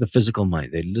 And that's the physical money.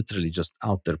 They're literally just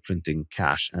out there printing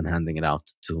cash and handing it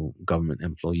out to government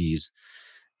employees.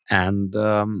 And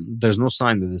there's no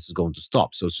sign that this is going to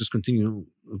stop. So it's just going to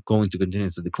continue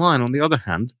to decline. On the other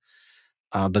hand,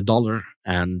 the dollar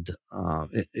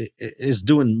it is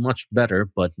doing much better,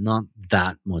 but not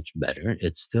that much better.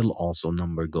 It's still also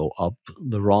number go up.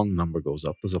 The wrong number goes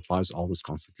up. The supply is always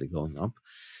constantly going up.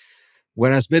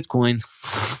 Whereas Bitcoin,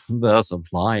 the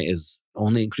supply is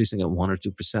only increasing at 1 or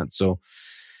 2%. So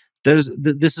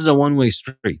this is a one-way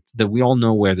street that we all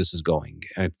know where this is going.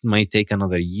 It may take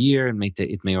another year.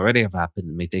 It may already have happened.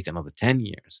 It may take another 10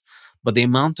 years. But the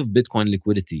amount of Bitcoin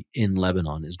liquidity in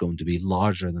Lebanon is going to be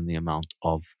larger than the amount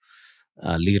of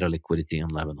lira liquidity in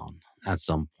Lebanon at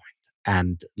some point.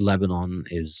 And Lebanon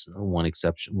is one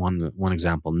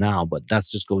example now, but that's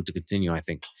just going to continue, I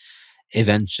think,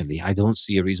 eventually. I don't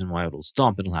see a reason why it'll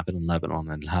stop. It'll happen in Lebanon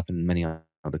and it'll happen in many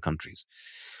other countries.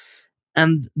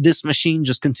 And this machine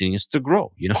just continues to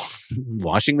grow.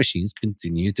 Washing machines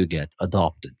continue to get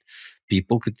adopted.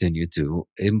 People continue to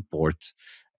import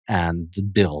and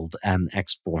build and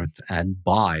export and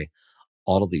buy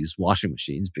all of these washing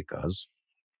machines because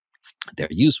they're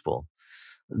useful.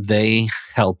 They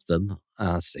help them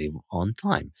save on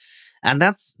time. And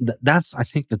that's I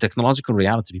think the technological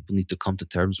reality people need to come to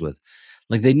terms with.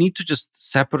 Like, they need to just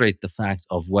separate the fact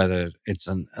of whether it's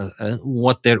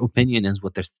what their opinion is,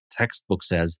 what their textbook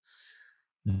says.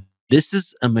 This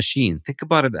is a machine. Think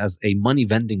about it as a money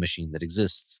vending machine that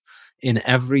exists in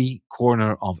every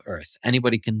corner of Earth.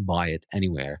 Anybody can buy it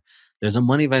anywhere. There's a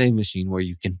money vending machine where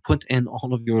you can put in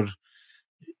all of your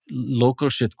local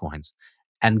shitcoins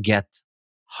and get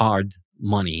hard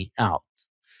money out.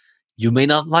 You may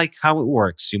not like how it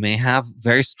works. You may have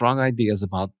very strong ideas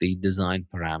about the design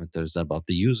parameters, about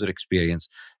the user experience.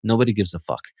 Nobody gives a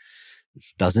fuck.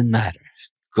 Doesn't matter.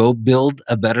 Go build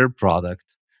a better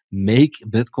product. Make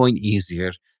Bitcoin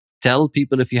easier. Tell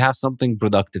people if you have something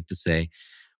productive to say.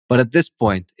 But at this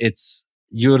point,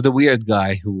 you're the weird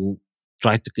guy who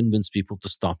tried to convince people to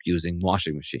stop using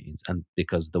washing machines, and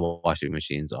because the washing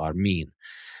machines are mean.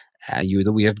 You're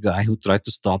the weird guy who tried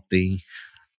to stop the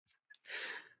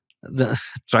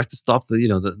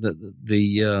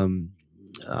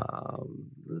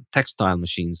textile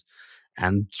machines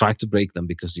and tried to break them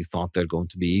because you thought they're going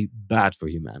to be bad for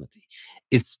humanity.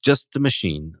 It's just a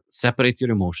machine. Separate your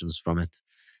emotions from it.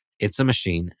 It's a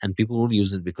machine, and people will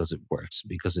use it because it works,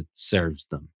 because it serves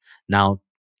them. Now,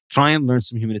 try and learn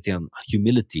some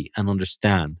humility and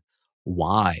understand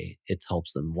why it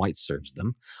helps them, why it serves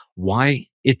them. Why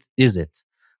is it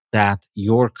that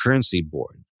your currency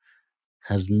board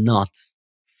has not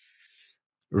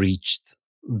reached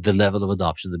the level of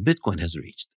adoption that Bitcoin has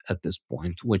reached at this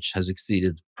point, which has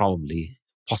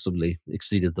possibly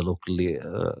exceeded the local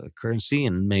currency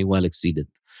and may well exceed it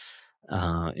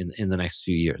in the next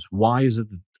few years. Why is it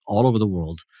that all over the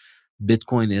world,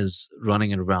 Bitcoin is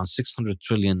running at around $600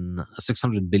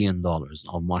 billion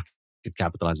of market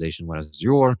capitalization, whereas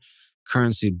your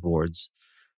currency boards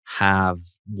have,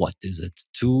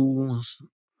 two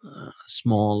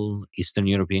small Eastern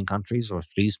European countries or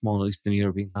 3 small Eastern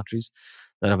European countries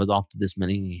that have adopted this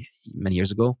many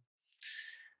years ago?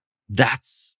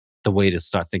 That's the way to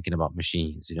start thinking about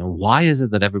machines. Why is it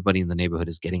that everybody in the neighborhood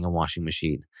is getting a washing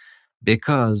machine?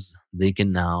 Because they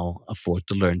can now afford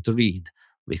to learn to read,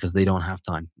 because they don't have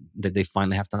time. That they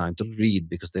finally have time to read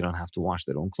because they don't have to wash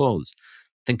their own clothes.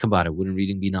 Think about it. Wouldn't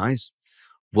reading be nice?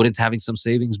 Wouldn't having some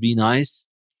savings be nice?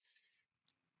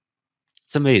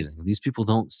 It's amazing. These people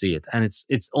don't see it, and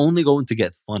it's only going to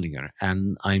get funnier,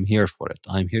 and I'm here for it.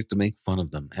 I'm here to make fun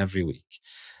of them every week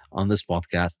on this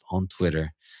podcast, on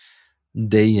Twitter,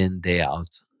 day in, day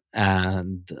out.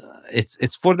 and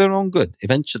it's for their own good.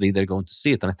 Eventually, they're going to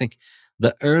see it, and I think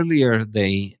the earlier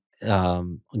they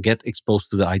get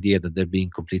exposed to the idea that they're being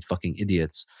complete fucking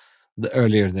idiots, the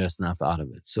earlier they'll snap out of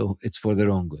it. So it's for their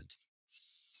own good.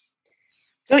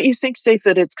 Don't you think, Safe,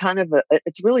 that it's kind of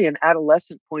it's really an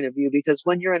adolescent point of view? Because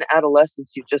when you're in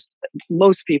adolescence,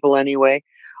 most people anyway,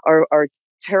 are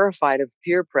terrified of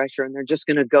peer pressure, and they're just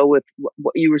going to go with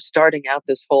what you were starting out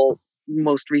this whole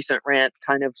most recent rant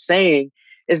kind of saying,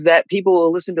 is that people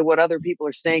will listen to what other people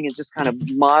are saying and just kind of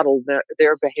model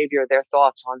their behavior, their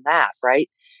thoughts on that, right?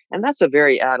 And that's a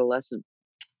very adolescent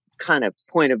kind of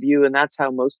point of view, and that's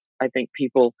how most, I think,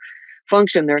 people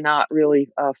function. They're not really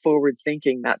forward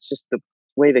thinking. That's just the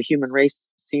way the human race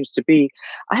seems to be.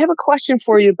 I have a question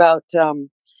for you about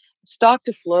stock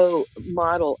to flow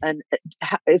model, and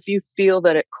if you feel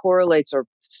that it correlates or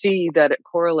see that it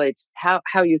correlates, how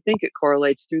you think it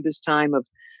correlates through this time of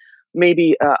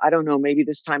maybe, I don't know, maybe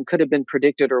this time could have been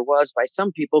predicted or was by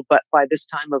some people, but by this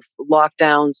time of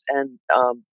lockdowns and,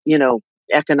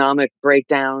 economic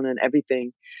breakdown and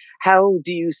everything, how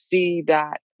do you see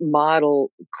that model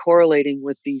correlating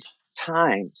with these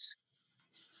times?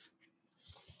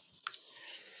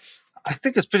 I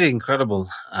think it's pretty incredible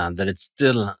that it's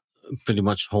still pretty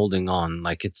much holding on.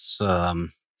 Like it's,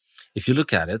 if you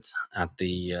look at it at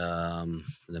the,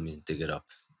 let me dig it up.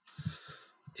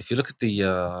 If you look at the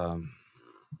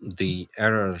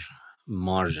error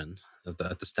margin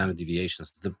at the standard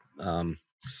deviations,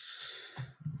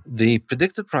 the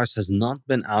predicted price has not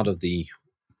been out of the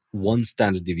one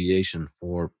standard deviation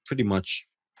for pretty much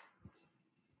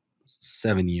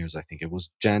 7 years. I think it was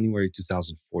January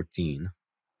 2014.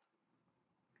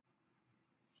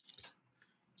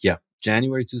 Yeah,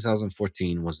 January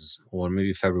 2014 was, or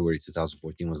maybe February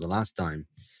 2014 was the last time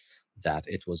that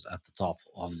it was at the top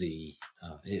of the,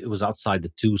 it was outside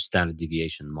the two standard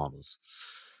deviation models,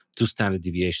 two standard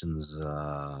deviations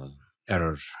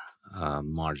error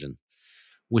margin,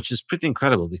 which is pretty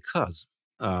incredible because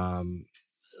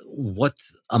what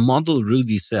a model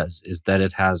really says is that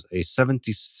it has a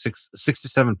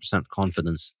 67%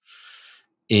 confidence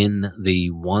in the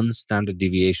one standard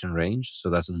deviation range. So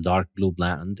that's the dark blue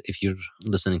band. If you're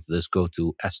listening to this, go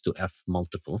to S2F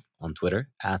multiple on Twitter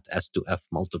at S2F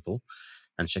multiple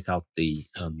and check out the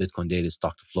Bitcoin daily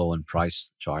stock to flow and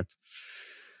price chart.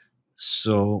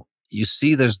 So you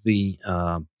see there's the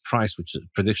price, which is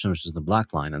prediction, which is the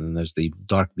black line, and then there's the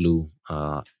dark blue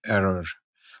error,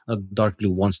 dark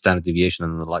blue one standard deviation,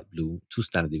 and the light blue two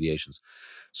standard deviations.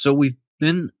 So we've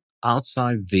been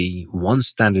outside the one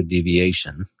standard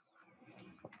deviation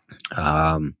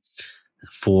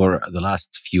for the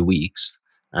last few weeks,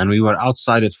 and we were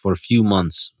outside it for a few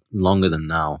months longer than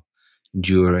now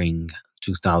during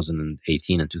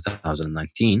 2018 and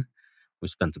 2019. We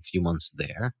spent a few months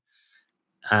there,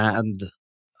 and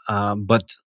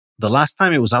but the last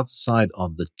time it was outside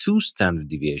of the two standard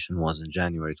deviation was in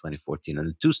January 2014, and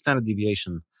the two standard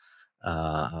deviation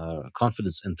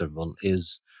confidence interval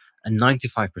is a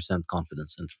 95%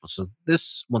 confidence interval. So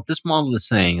what this model is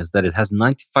saying is that it has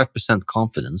 95%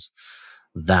 confidence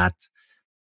that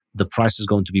the price is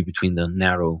going to be between the in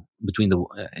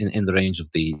the range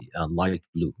of the light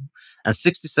blue, and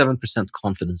 67%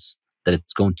 confidence that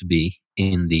it's going to be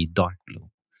in the dark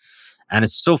blue. And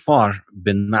it's so far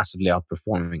been massively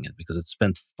outperforming it because it's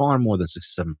spent far more than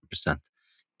 67%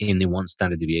 in the one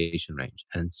standard deviation range,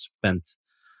 and it's spent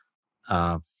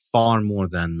far more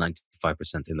than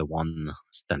 95% in the one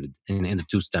standard in the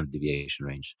two standard deviation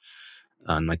range,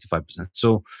 95%.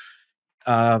 So,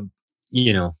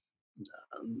 you know,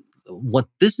 what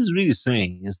this is really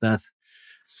saying is that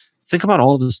think about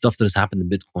all of the stuff that has happened in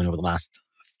Bitcoin over the last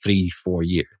 3-4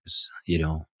 years.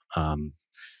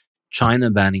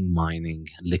 China banning mining,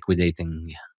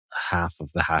 liquidating half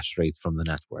of the hash rate from the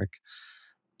network,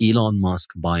 Elon Musk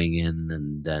buying in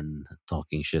and then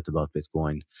talking shit about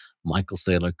Bitcoin, Michael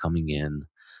Saylor coming in,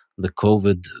 the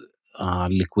COVID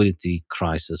liquidity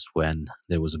crisis when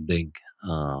there was a big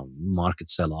market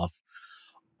sell-off.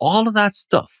 All of that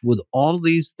stuff, with all of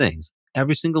these things,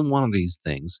 every single one of these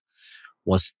things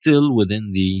was still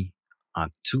within the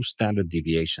two standard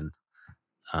deviation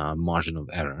margin of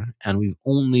error, and we've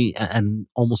only and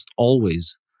almost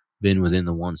always been within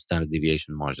the one standard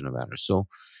deviation margin of error. So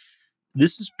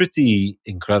this is pretty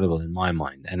incredible in my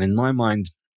mind. And in my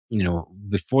mind,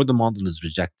 before the model is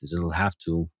rejected,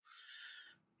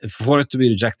 for it to be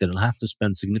rejected, it'll have to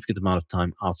spend significant amount of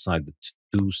time outside the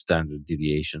two standard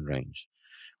deviation range,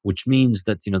 which means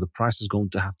that the price is going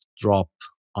to have to drop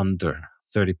under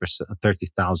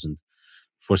 30,000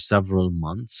 for several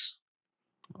months,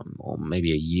 or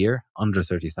maybe a year, under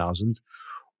 30,000,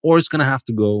 or it's going to have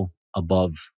to go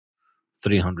above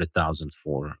 300,000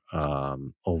 for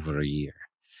over a year.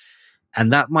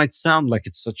 And that might sound like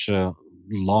it's such a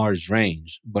large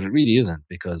range, but it really isn't,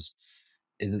 because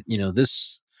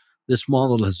this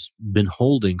model has been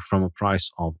holding from a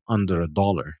price of under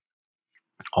 $1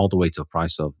 all the way to a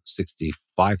price of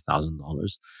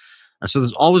 $65,000. And so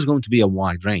there's always going to be a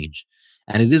wide range.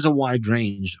 And it is a wide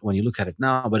range when you look at it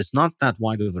now, but it's not that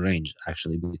wide of a range,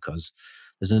 actually, because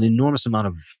there's an enormous amount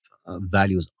of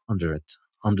values under it,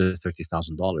 under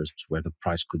 $30,000, where the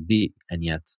price could be. And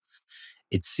yet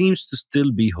it seems to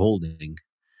still be holding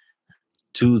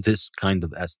to this kind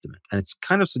of estimate. And it's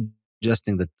kind of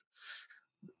suggesting that,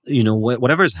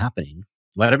 whatever's happening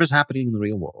in the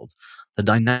real world, the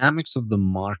dynamics of the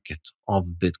market of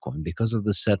Bitcoin, because of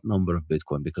the set number of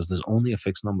Bitcoin, because there's only a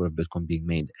fixed number of Bitcoin being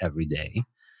made every day,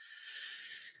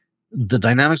 the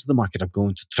dynamics of the market are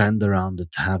going to trend around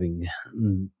it having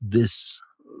this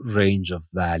range of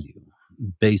value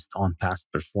based on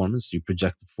past performance. You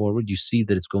project it forward, you see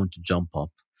that it's going to jump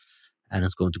up, and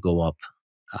it's going to go up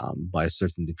by a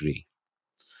certain degree.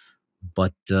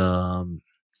 But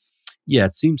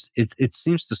it seems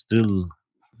to still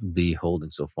be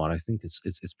holding so far. I think it's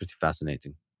pretty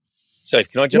fascinating. So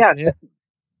can I jump in here?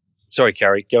 Sorry,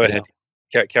 Carrie, go ahead.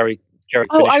 Carrie.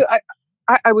 Oh,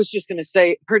 I was just going to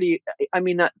say,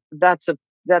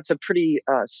 that's a pretty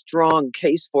strong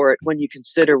case for it when you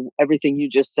consider everything you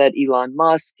just said, Elon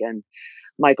Musk and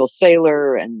Michael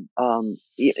Saylor and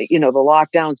the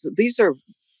lockdowns. These are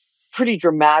pretty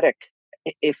dramatic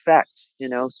effects,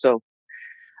 so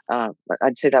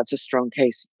I'd say that's a strong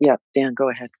case. Yeah, Dan, go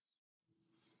ahead.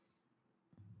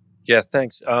 Yeah,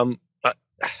 thanks.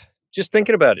 Just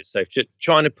thinking about it, Saif, just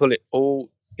trying to pull it all,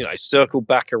 circle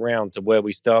back around to where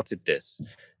we started this.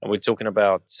 And we're talking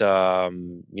about,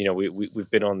 we've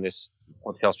been on this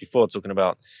podcast before talking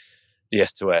about the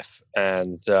S2F,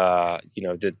 and,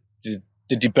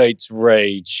 the debates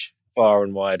rage far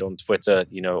and wide on Twitter.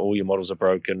 All your models are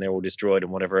broken, they're all destroyed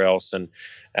and whatever else.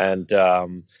 And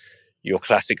your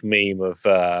classic meme of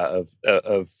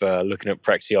looking at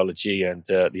praxeology and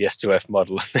the S2F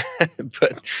model.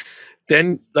 But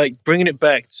then, bringing it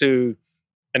back to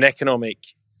an economic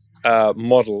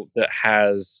model that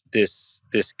has this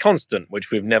constant,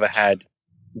 which we've never had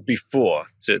before,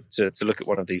 to look at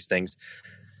one of these things,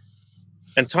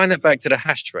 and tying that back to the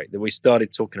hash rate that we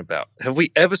started talking about. Have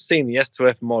we ever seen the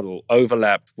S2F model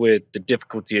overlap with the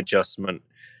difficulty adjustment,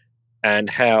 and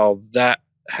how that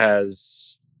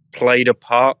has played a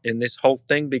part in this whole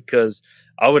thing? Because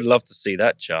I would love to see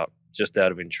that chart, just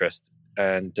out of interest,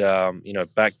 and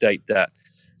backdate that.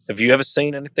 Have you ever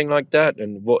seen anything like that?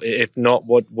 And if not,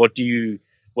 what do you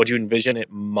envision it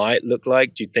might look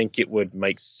like? Do you think it would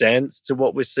make sense to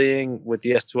what we're seeing with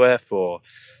the S2F, or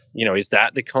is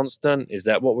that the constant? Is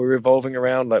that what we're revolving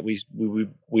around, like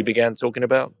we began talking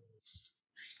about?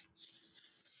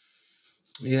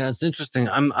 Yeah, it's interesting.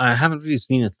 I haven't really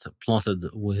seen it plotted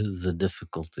with the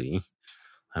difficulty,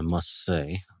 I must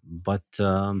say, but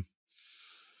I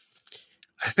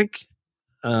think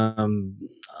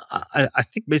I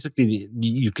think basically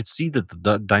you could see that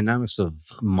the dynamics of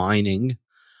mining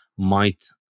might,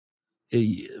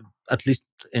 at least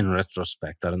in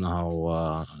retrospect, I don't know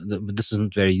how this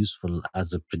isn't very useful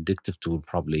as a predictive tool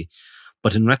probably,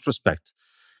 but in retrospect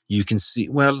you can see,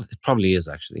 well, it probably is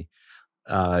actually.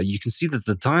 You can see that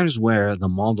the times where the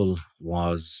model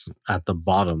was at the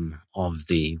bottom of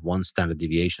the one standard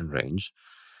deviation range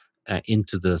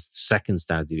into the second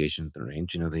standard deviation of the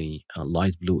range, the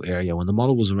light blue area, when the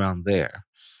model was around there,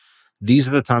 these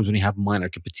are the times when you have miner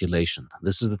capitulation.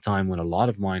 This is the time when a lot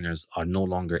of miners are no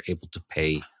longer able to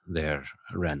pay their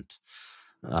rent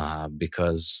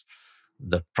because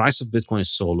the price of Bitcoin is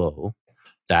so low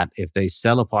that if they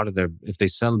sell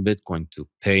Bitcoin to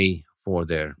pay for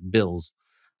their bills,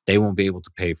 they won't be able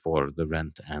to pay for the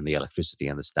rent and the electricity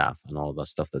and the staff and all of that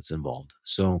stuff that's involved.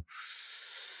 So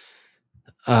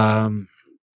when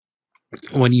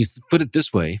you put it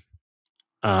this way,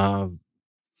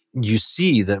 you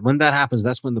see that when that happens,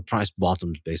 that's when the price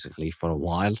bottoms basically for a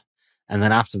while. And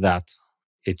then after that,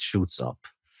 it shoots up.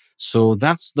 So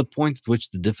that's the point at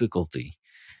which the difficulty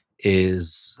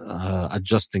is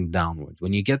adjusting downward.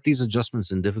 When you get these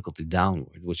adjustments in difficulty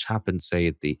downward, which happened, say,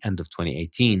 at the end of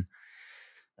 2018,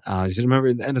 you remember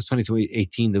at the end of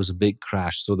 2018, there was a big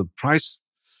crash. So the price,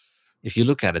 if you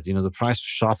look at it, the price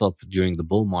shot up during the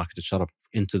bull market. It shot up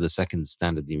into the second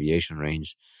standard deviation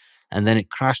range, and then it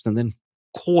crashed and then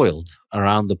coiled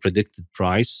around the predicted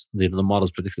price. The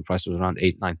model's predicted price was around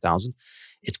 8,000-9,000.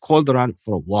 It coiled around it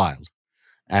for a while,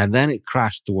 and then it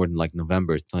crashed toward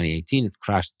November 2018. It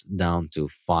crashed down to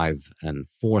 5,000 and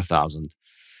 4,000.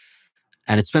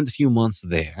 And it spent a few months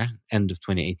there, end of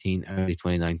 2018, early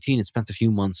 2019. It spent a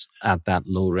few months at that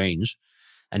low range.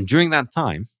 And during that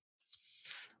time,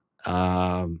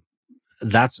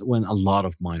 that's when a lot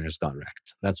of miners got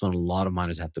wrecked. That's when a lot of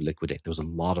miners had to liquidate. There was a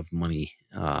lot of money,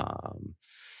 a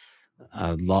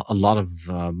lot of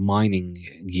mining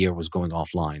gear was going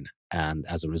offline. And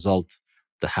as a result,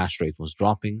 the hash rate was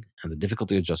dropping and the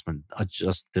difficulty adjustment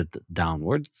adjusted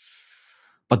downward.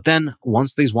 But then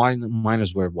once these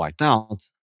miners were wiped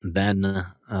out, then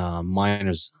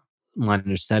miners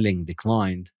selling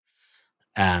declined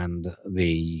and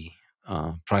the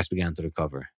price began to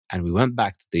recover. And we went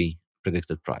back to the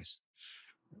predicted price,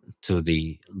 to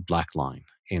the black line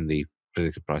in the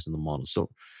predicted price in the model. So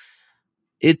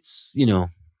it's,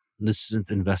 this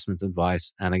isn't investment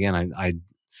advice. And again, I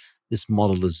this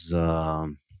model is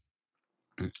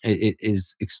it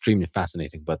is extremely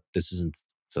fascinating, but this isn't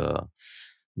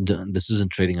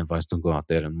trading advice. Don't go out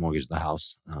there and mortgage the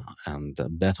house and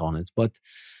bet on it. But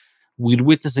we're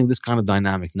witnessing this kind of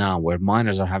dynamic now where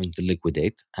miners are having to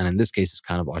liquidate. And in this case, it's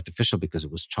kind of artificial because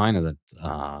it was China that,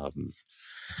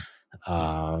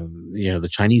 the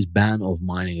Chinese ban of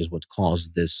mining is what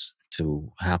caused this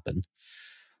to happen.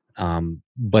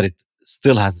 But it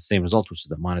still has the same result, which is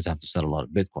that miners have to sell a lot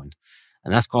of Bitcoin.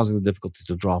 And that's causing the difficulty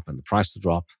to drop and the price to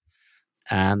drop.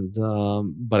 And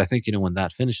but I think, when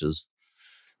that finishes,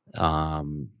 I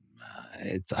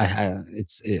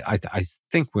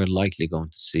think we're likely going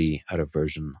to see a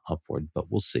reversion upward,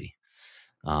 but we'll see.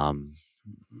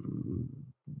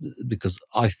 Because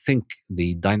I think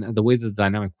the way the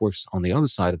dynamic works on the other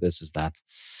side of this is that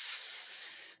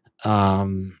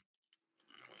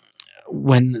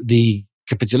when the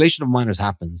capitulation of miners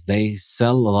happens, they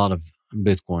sell a lot of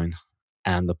Bitcoin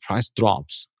and the price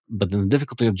drops, but then the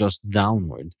difficulty adjusts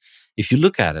downward. If you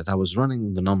look at it, I was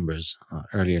running the numbers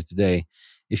earlier today.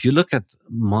 If you look at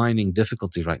mining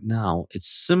difficulty right now, it's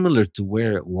similar to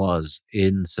where it was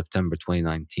in September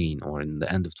 2019 or in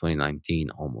the end of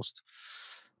 2019 almost.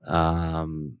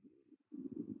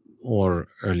 Or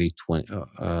late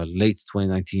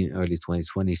 2019, early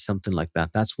 2020, something like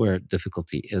that. That's where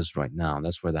difficulty is right now.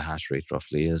 That's where the hash rate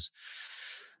roughly is.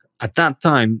 At that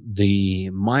time,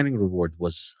 the mining reward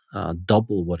was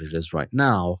double what it is right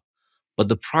now, but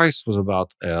the price was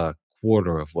about a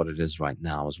quarter of what it is right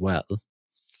now as well,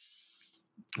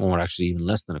 or actually even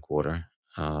less than a quarter.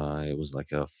 It was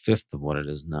like a fifth of what it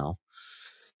is now.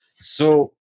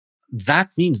 So that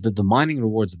means that the mining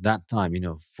rewards at that time,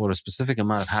 for a specific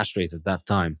amount of hash rate at that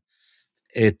time,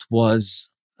 it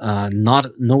was not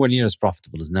nowhere near as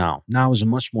profitable as now. Now is a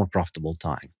much more profitable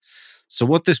time. So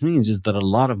what this means is that a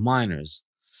lot of miners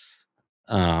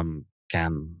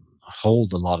can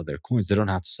hold a lot of their coins. They don't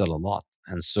have to sell a lot.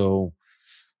 And so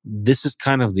this is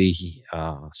kind of the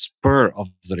spur of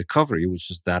the recovery, which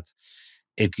is that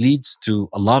it leads to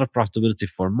a lot of profitability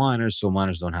for miners, so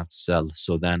miners don't have to sell.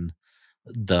 So then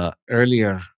the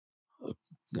earlier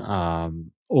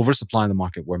oversupply in the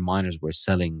market where miners were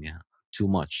selling too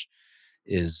much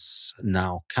is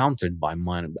now countered by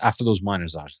miners. After those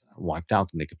miners are wiped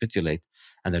out and they capitulate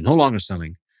and they're no longer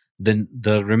selling, then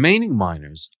the remaining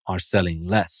miners are selling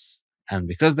less. And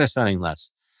because they're selling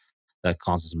less, that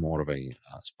causes more of a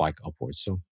spike upwards.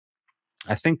 So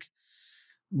I think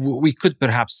we could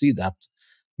perhaps see that.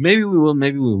 Maybe we will,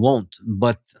 maybe we won't.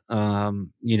 But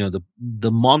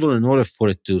the model, in order for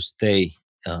it to stay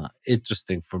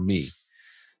interesting for me,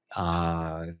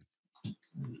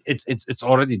 it's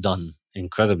already done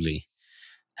incredibly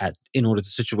in order to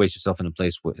situate yourself in a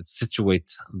place where situate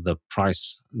the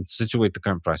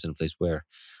current price in a place where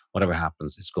whatever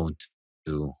happens is going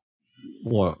to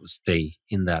or stay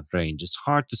in that range. It's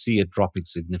hard to see it dropping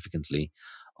significantly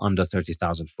under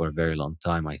 30,000 for a very long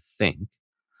time, I think.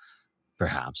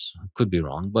 Perhaps. Could be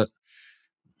wrong, but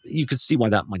you could see why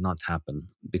that might not happen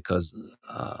because,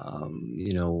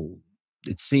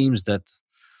 it seems that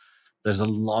there's a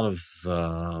lot of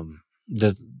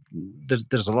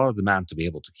there's a lot of demand to be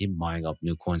able to keep buying up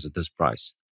new coins at this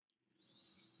price.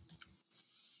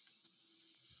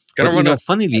 But,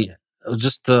 funnily,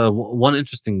 just one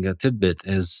interesting tidbit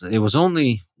is it was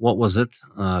only,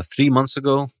 3 months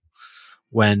ago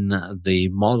when the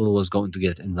model was going to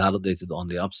get invalidated on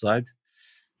the upside,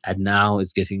 and now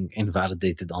it's getting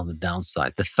invalidated on the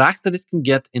downside. The fact that it can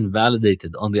get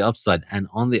invalidated on the upside and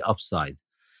on the upside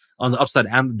and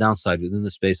the downside within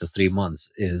the space of 3 months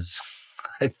is,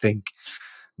 I think,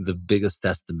 the biggest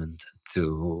testament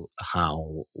to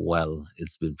how well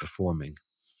it's been performing.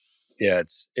 Yeah,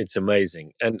 it's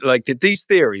amazing. And like, did these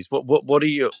theories? What are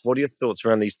your thoughts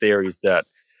around these theories that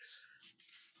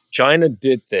China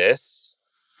did this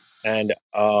and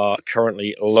are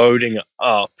currently loading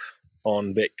up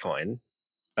on Bitcoin,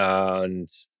 and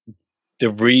the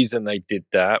reason they did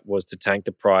that was to tank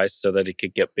the price so that it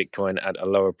could get Bitcoin at a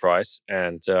lower price,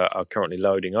 and are currently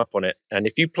loading up on it. And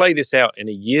if you play this out in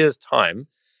a year's time,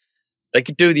 they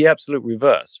could do the absolute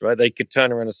reverse, right? They could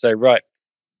turn around and say, right,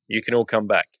 you can all come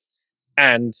back,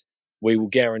 and we will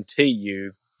guarantee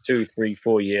you 2, 3,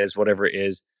 4 years, whatever it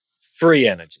is, free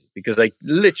energy, because they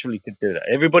literally could do that.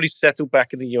 Everybody's settled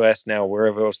back in the US now,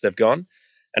 wherever else they've gone,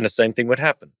 and the same thing would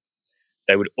happen.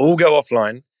 They would all go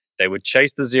offline. They would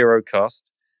chase the zero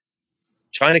cost.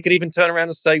 China could even turn around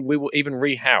and say, we will even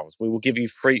rehouse. We will give you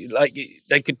free. Like,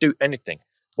 they could do anything.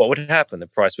 What would happen? The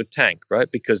price would tank, right?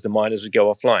 Because the miners would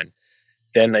go offline.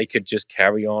 Then they could just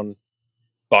carry on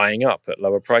buying up at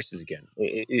lower prices again.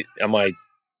 Am I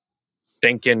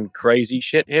thinking crazy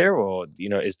shit here? Or,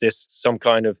 is this some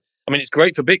kind of, I mean, it's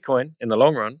great for Bitcoin in the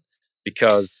long run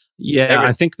because. Yeah,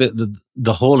 I think that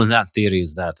the hole in that theory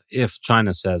is that if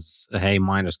China says, hey,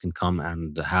 miners can come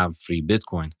and have free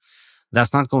Bitcoin,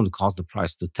 that's not going to cause the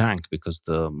price to tank, because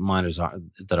the miners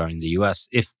that are in the US,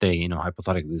 if they,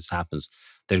 hypothetically this happens,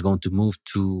 they're going to move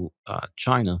to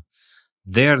China.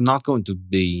 They're not going to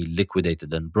be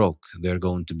liquidated and broke. They're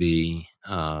going to be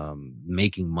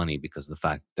making money, because the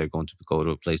fact they're going to go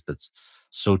to a place that's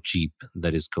so cheap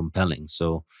that is compelling.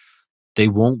 So they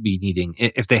won't be needing,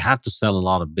 if they had to sell a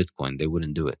lot of Bitcoin, they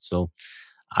wouldn't do it. So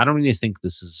I don't really think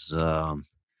this is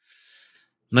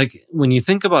like, when you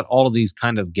think about all of these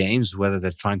kind of games, whether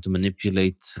they're trying to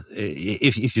manipulate,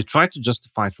 if you try to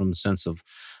justify it from the sense of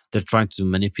they're trying to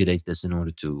manipulate this in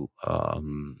order to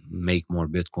make more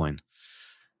Bitcoin,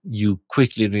 you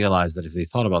quickly realize that if they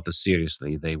thought about this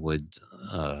seriously, they would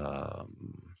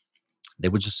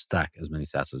just stack as many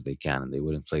sats as they can, and they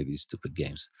wouldn't play these stupid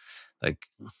games. Like,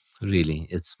 really,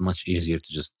 it's much easier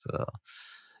to just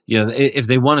if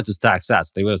they wanted to stack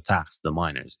sats, they would have taxed the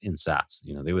miners in sats.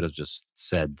 They would have just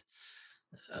said,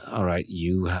 all right,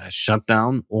 you shut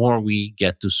down, or we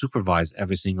get to supervise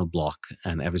every single block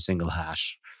and every single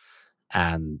hash,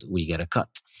 and we get a cut.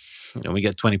 We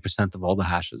get 20% of all the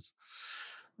hashes.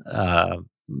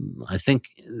 I think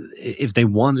if they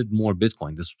wanted more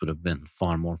Bitcoin, this would have been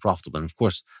far more profitable. And of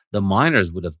course, the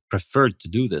miners would have preferred to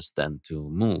do this than to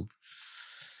move.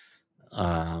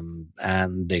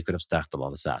 And they could have stacked a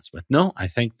lot of sats. But no, I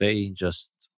think they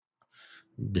just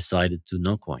decided to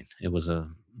no coin. It was a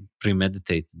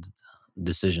premeditated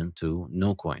decision to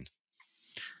no coin.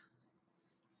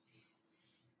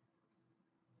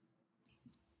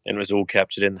 And it was all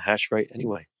captured in the hash rate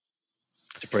anyway,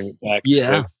 to bring it back.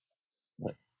 Yeah.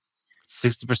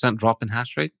 60% drop in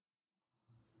hash rate.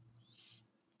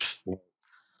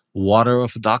 Water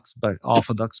off a duck's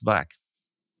back.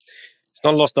 It's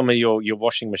not lost on me your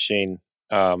washing machine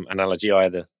analogy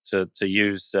either, to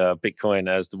use Bitcoin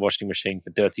as the washing machine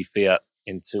for dirty fiat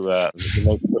into the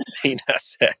most clean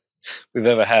asset we've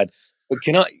ever had. But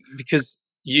because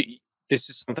this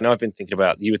is something I've been thinking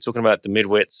about. You were talking about the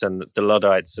midwits and the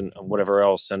luddites and whatever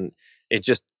else, and it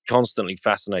just constantly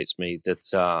fascinates me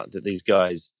that these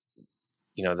guys,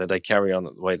 that they carry on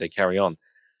the way they carry on.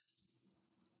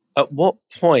 At what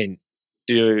point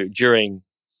during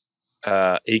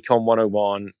Econ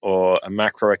 101 or a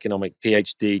macroeconomic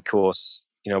PhD course,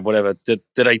 whatever, did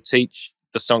they teach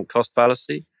the sunk cost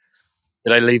fallacy?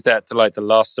 Did I leave that to like the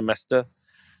last semester?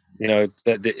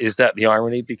 Is that the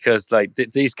irony? Because like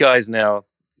these guys now,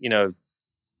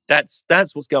 that's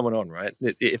what's going on, right?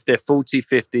 If they're 40,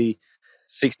 50,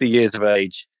 60 years of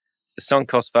age, the sunk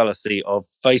cost fallacy of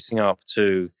facing up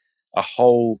to a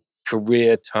whole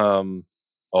career term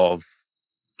of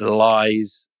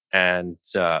lies and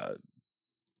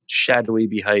shadowy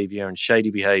behavior and shady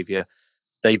behavior,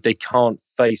 they can't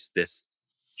face this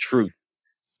truth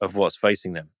of what's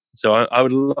facing them. So I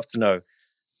would love to know,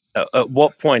 at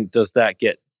what point does that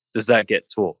get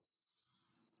taught?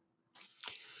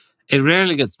 It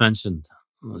rarely gets mentioned.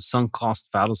 Sunk cost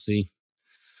fallacy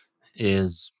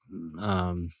is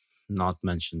not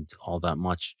mentioned all that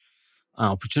much.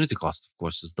 Opportunity cost, of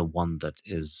course, is the one that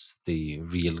is the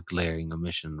real glaring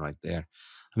omission right there.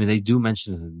 I mean, they do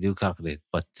mention it, they do calculate,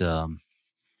 but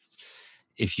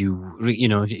if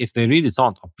if they really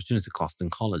thought opportunity cost in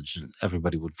college,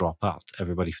 everybody would drop out.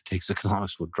 Everybody who takes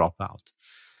economics would drop out.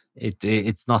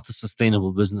 It's not a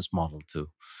sustainable business model to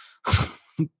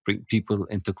bring people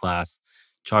into class,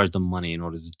 charge them money in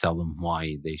order to tell them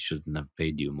why they shouldn't have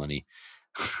paid you money.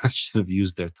 Should have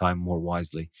used their time more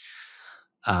wisely.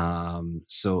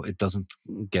 So it doesn't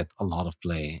get a lot of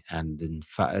play, and in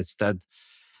fact, instead,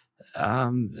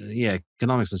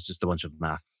 economics is just a bunch of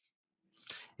math.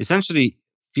 Essentially,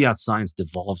 fiat science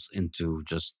devolves into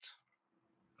just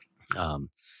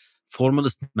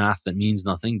formalist math that means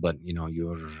nothing, but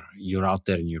you're out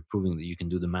there and you're proving that you can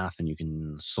do the math and you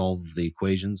can solve the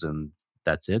equations, and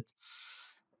that's it.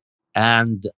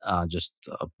 And just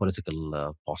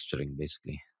political posturing,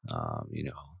 basically.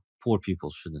 Poor people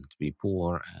shouldn't be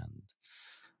poor, and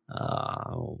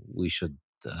we should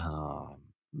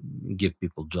give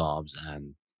people jobs,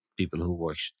 and people who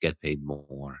work should get paid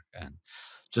more, and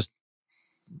just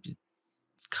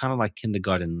kind of like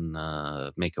kindergarten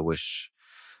Make-A-Wish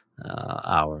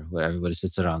hour, where everybody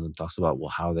sits around and talks about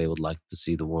how they would like to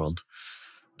see the world.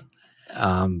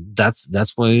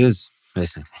 That's what it is,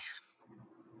 basically.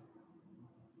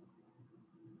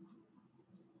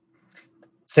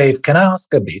 Saif, can I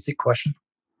ask a basic question?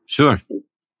 Sure.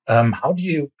 How do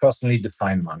you personally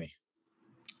define money?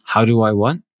 How do I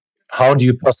what? How do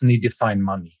you personally define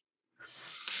money?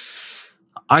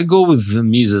 I go with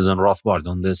Mises and Rothbard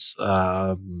on this.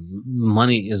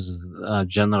 Money is a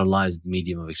generalized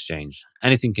medium of exchange.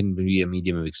 Anything can be a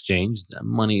medium of exchange.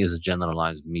 Money is a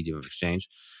generalized medium of exchange.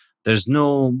 There's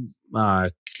no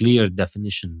clear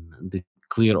definition, the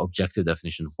clear objective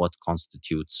definition of what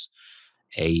constitutes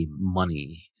a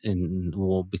money.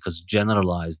 Because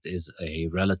generalized is a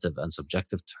relative and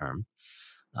subjective term.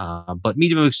 But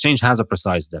medium of exchange has a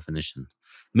precise definition.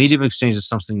 Medium of exchange is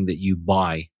something that you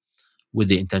buy with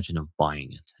the intention of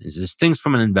buying it. It's distinct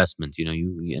from an investment.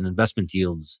 An investment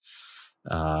yields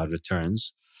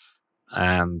returns,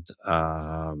 and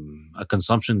a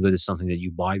consumption good is something that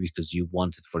you buy because you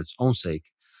want it for its own sake.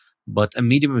 But a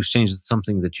medium of exchange is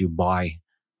something that you buy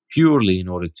purely in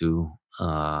order to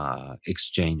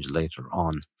exchange later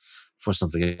on for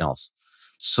something else.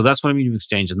 So that's what a medium of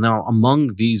exchange is. Now,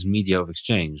 among these media of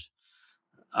exchange,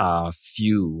 very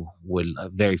few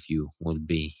will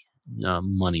be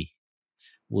money.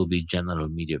 Will be general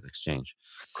media of exchange.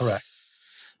 Correct.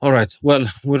 All right. Well,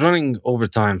 we're running over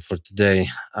time for today.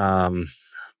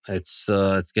 It's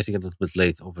getting a little bit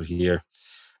late over here.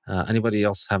 Anybody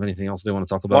else have anything else they want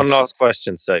to talk about? One last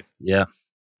question, Saif. Yeah.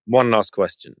 One last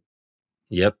question.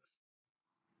 Yep.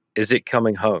 Is it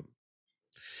coming home?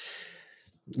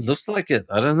 Looks like it.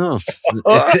 I don't know.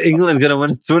 If England's gonna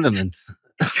win a tournament.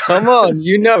 Come on,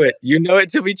 you know it. You know it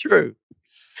to be true.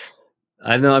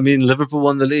 I know. I mean, Liverpool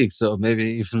won the league, so maybe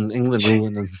even England will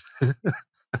win.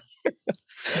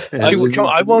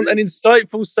 I want an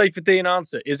insightful Saifedean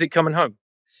answer. Is it coming home?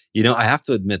 I have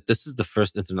to admit, this is the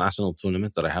first international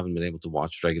tournament that I haven't been able to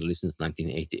watch regularly since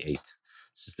 1988.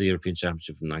 Since the European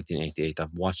Championship in 1988.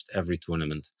 I've watched every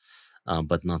tournament,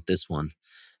 but not this one.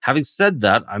 Having said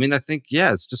that, I mean, I think,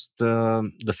 it's just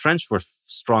the French were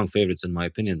strong favorites in my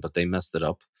opinion, but they messed it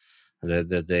up.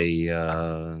 They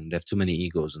have too many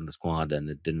egos in the squad, and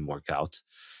it didn't work out.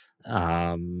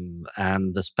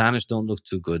 And the Spanish don't look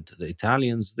too good. The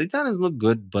Italians look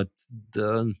good, but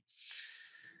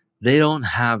they don't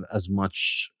have as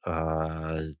much.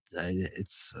 They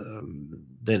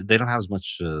don't have as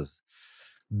much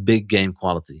big game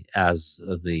quality as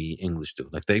the English do.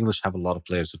 Like the English have a lot of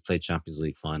players who've played Champions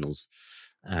League finals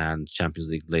and Champions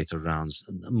League later rounds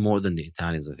more than the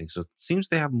Italians, I think. So it seems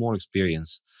they have more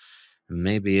experience and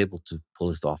may be able to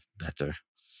pull it off better.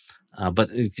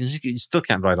 But you still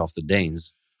can't write off the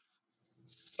Danes.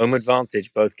 Home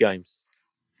advantage, both games.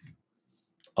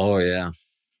 Oh, yeah.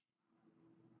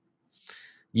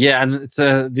 Yeah, and it's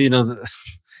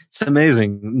it's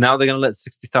amazing. Now they're going to let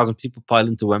 60,000 people pile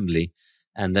into Wembley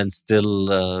and then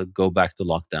still go back to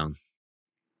lockdown.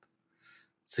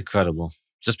 It's incredible.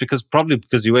 Probably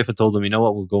because UEFA told them, you know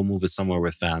what, we'll go move it somewhere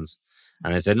with fans.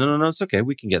 And they said, no, it's okay.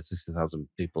 We can get 60,000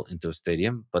 people into a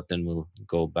stadium, but then we'll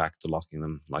go back to locking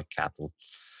them like cattle.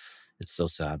 It's so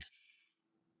sad.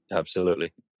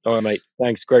 Absolutely. All right, mate.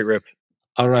 Thanks. Great rip.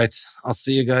 All right. I'll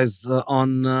see you guys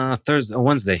on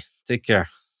Wednesday. Take care.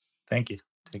 Thank you.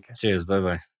 Take care. Cheers.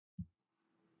 Bye-bye.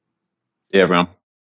 See you, everyone.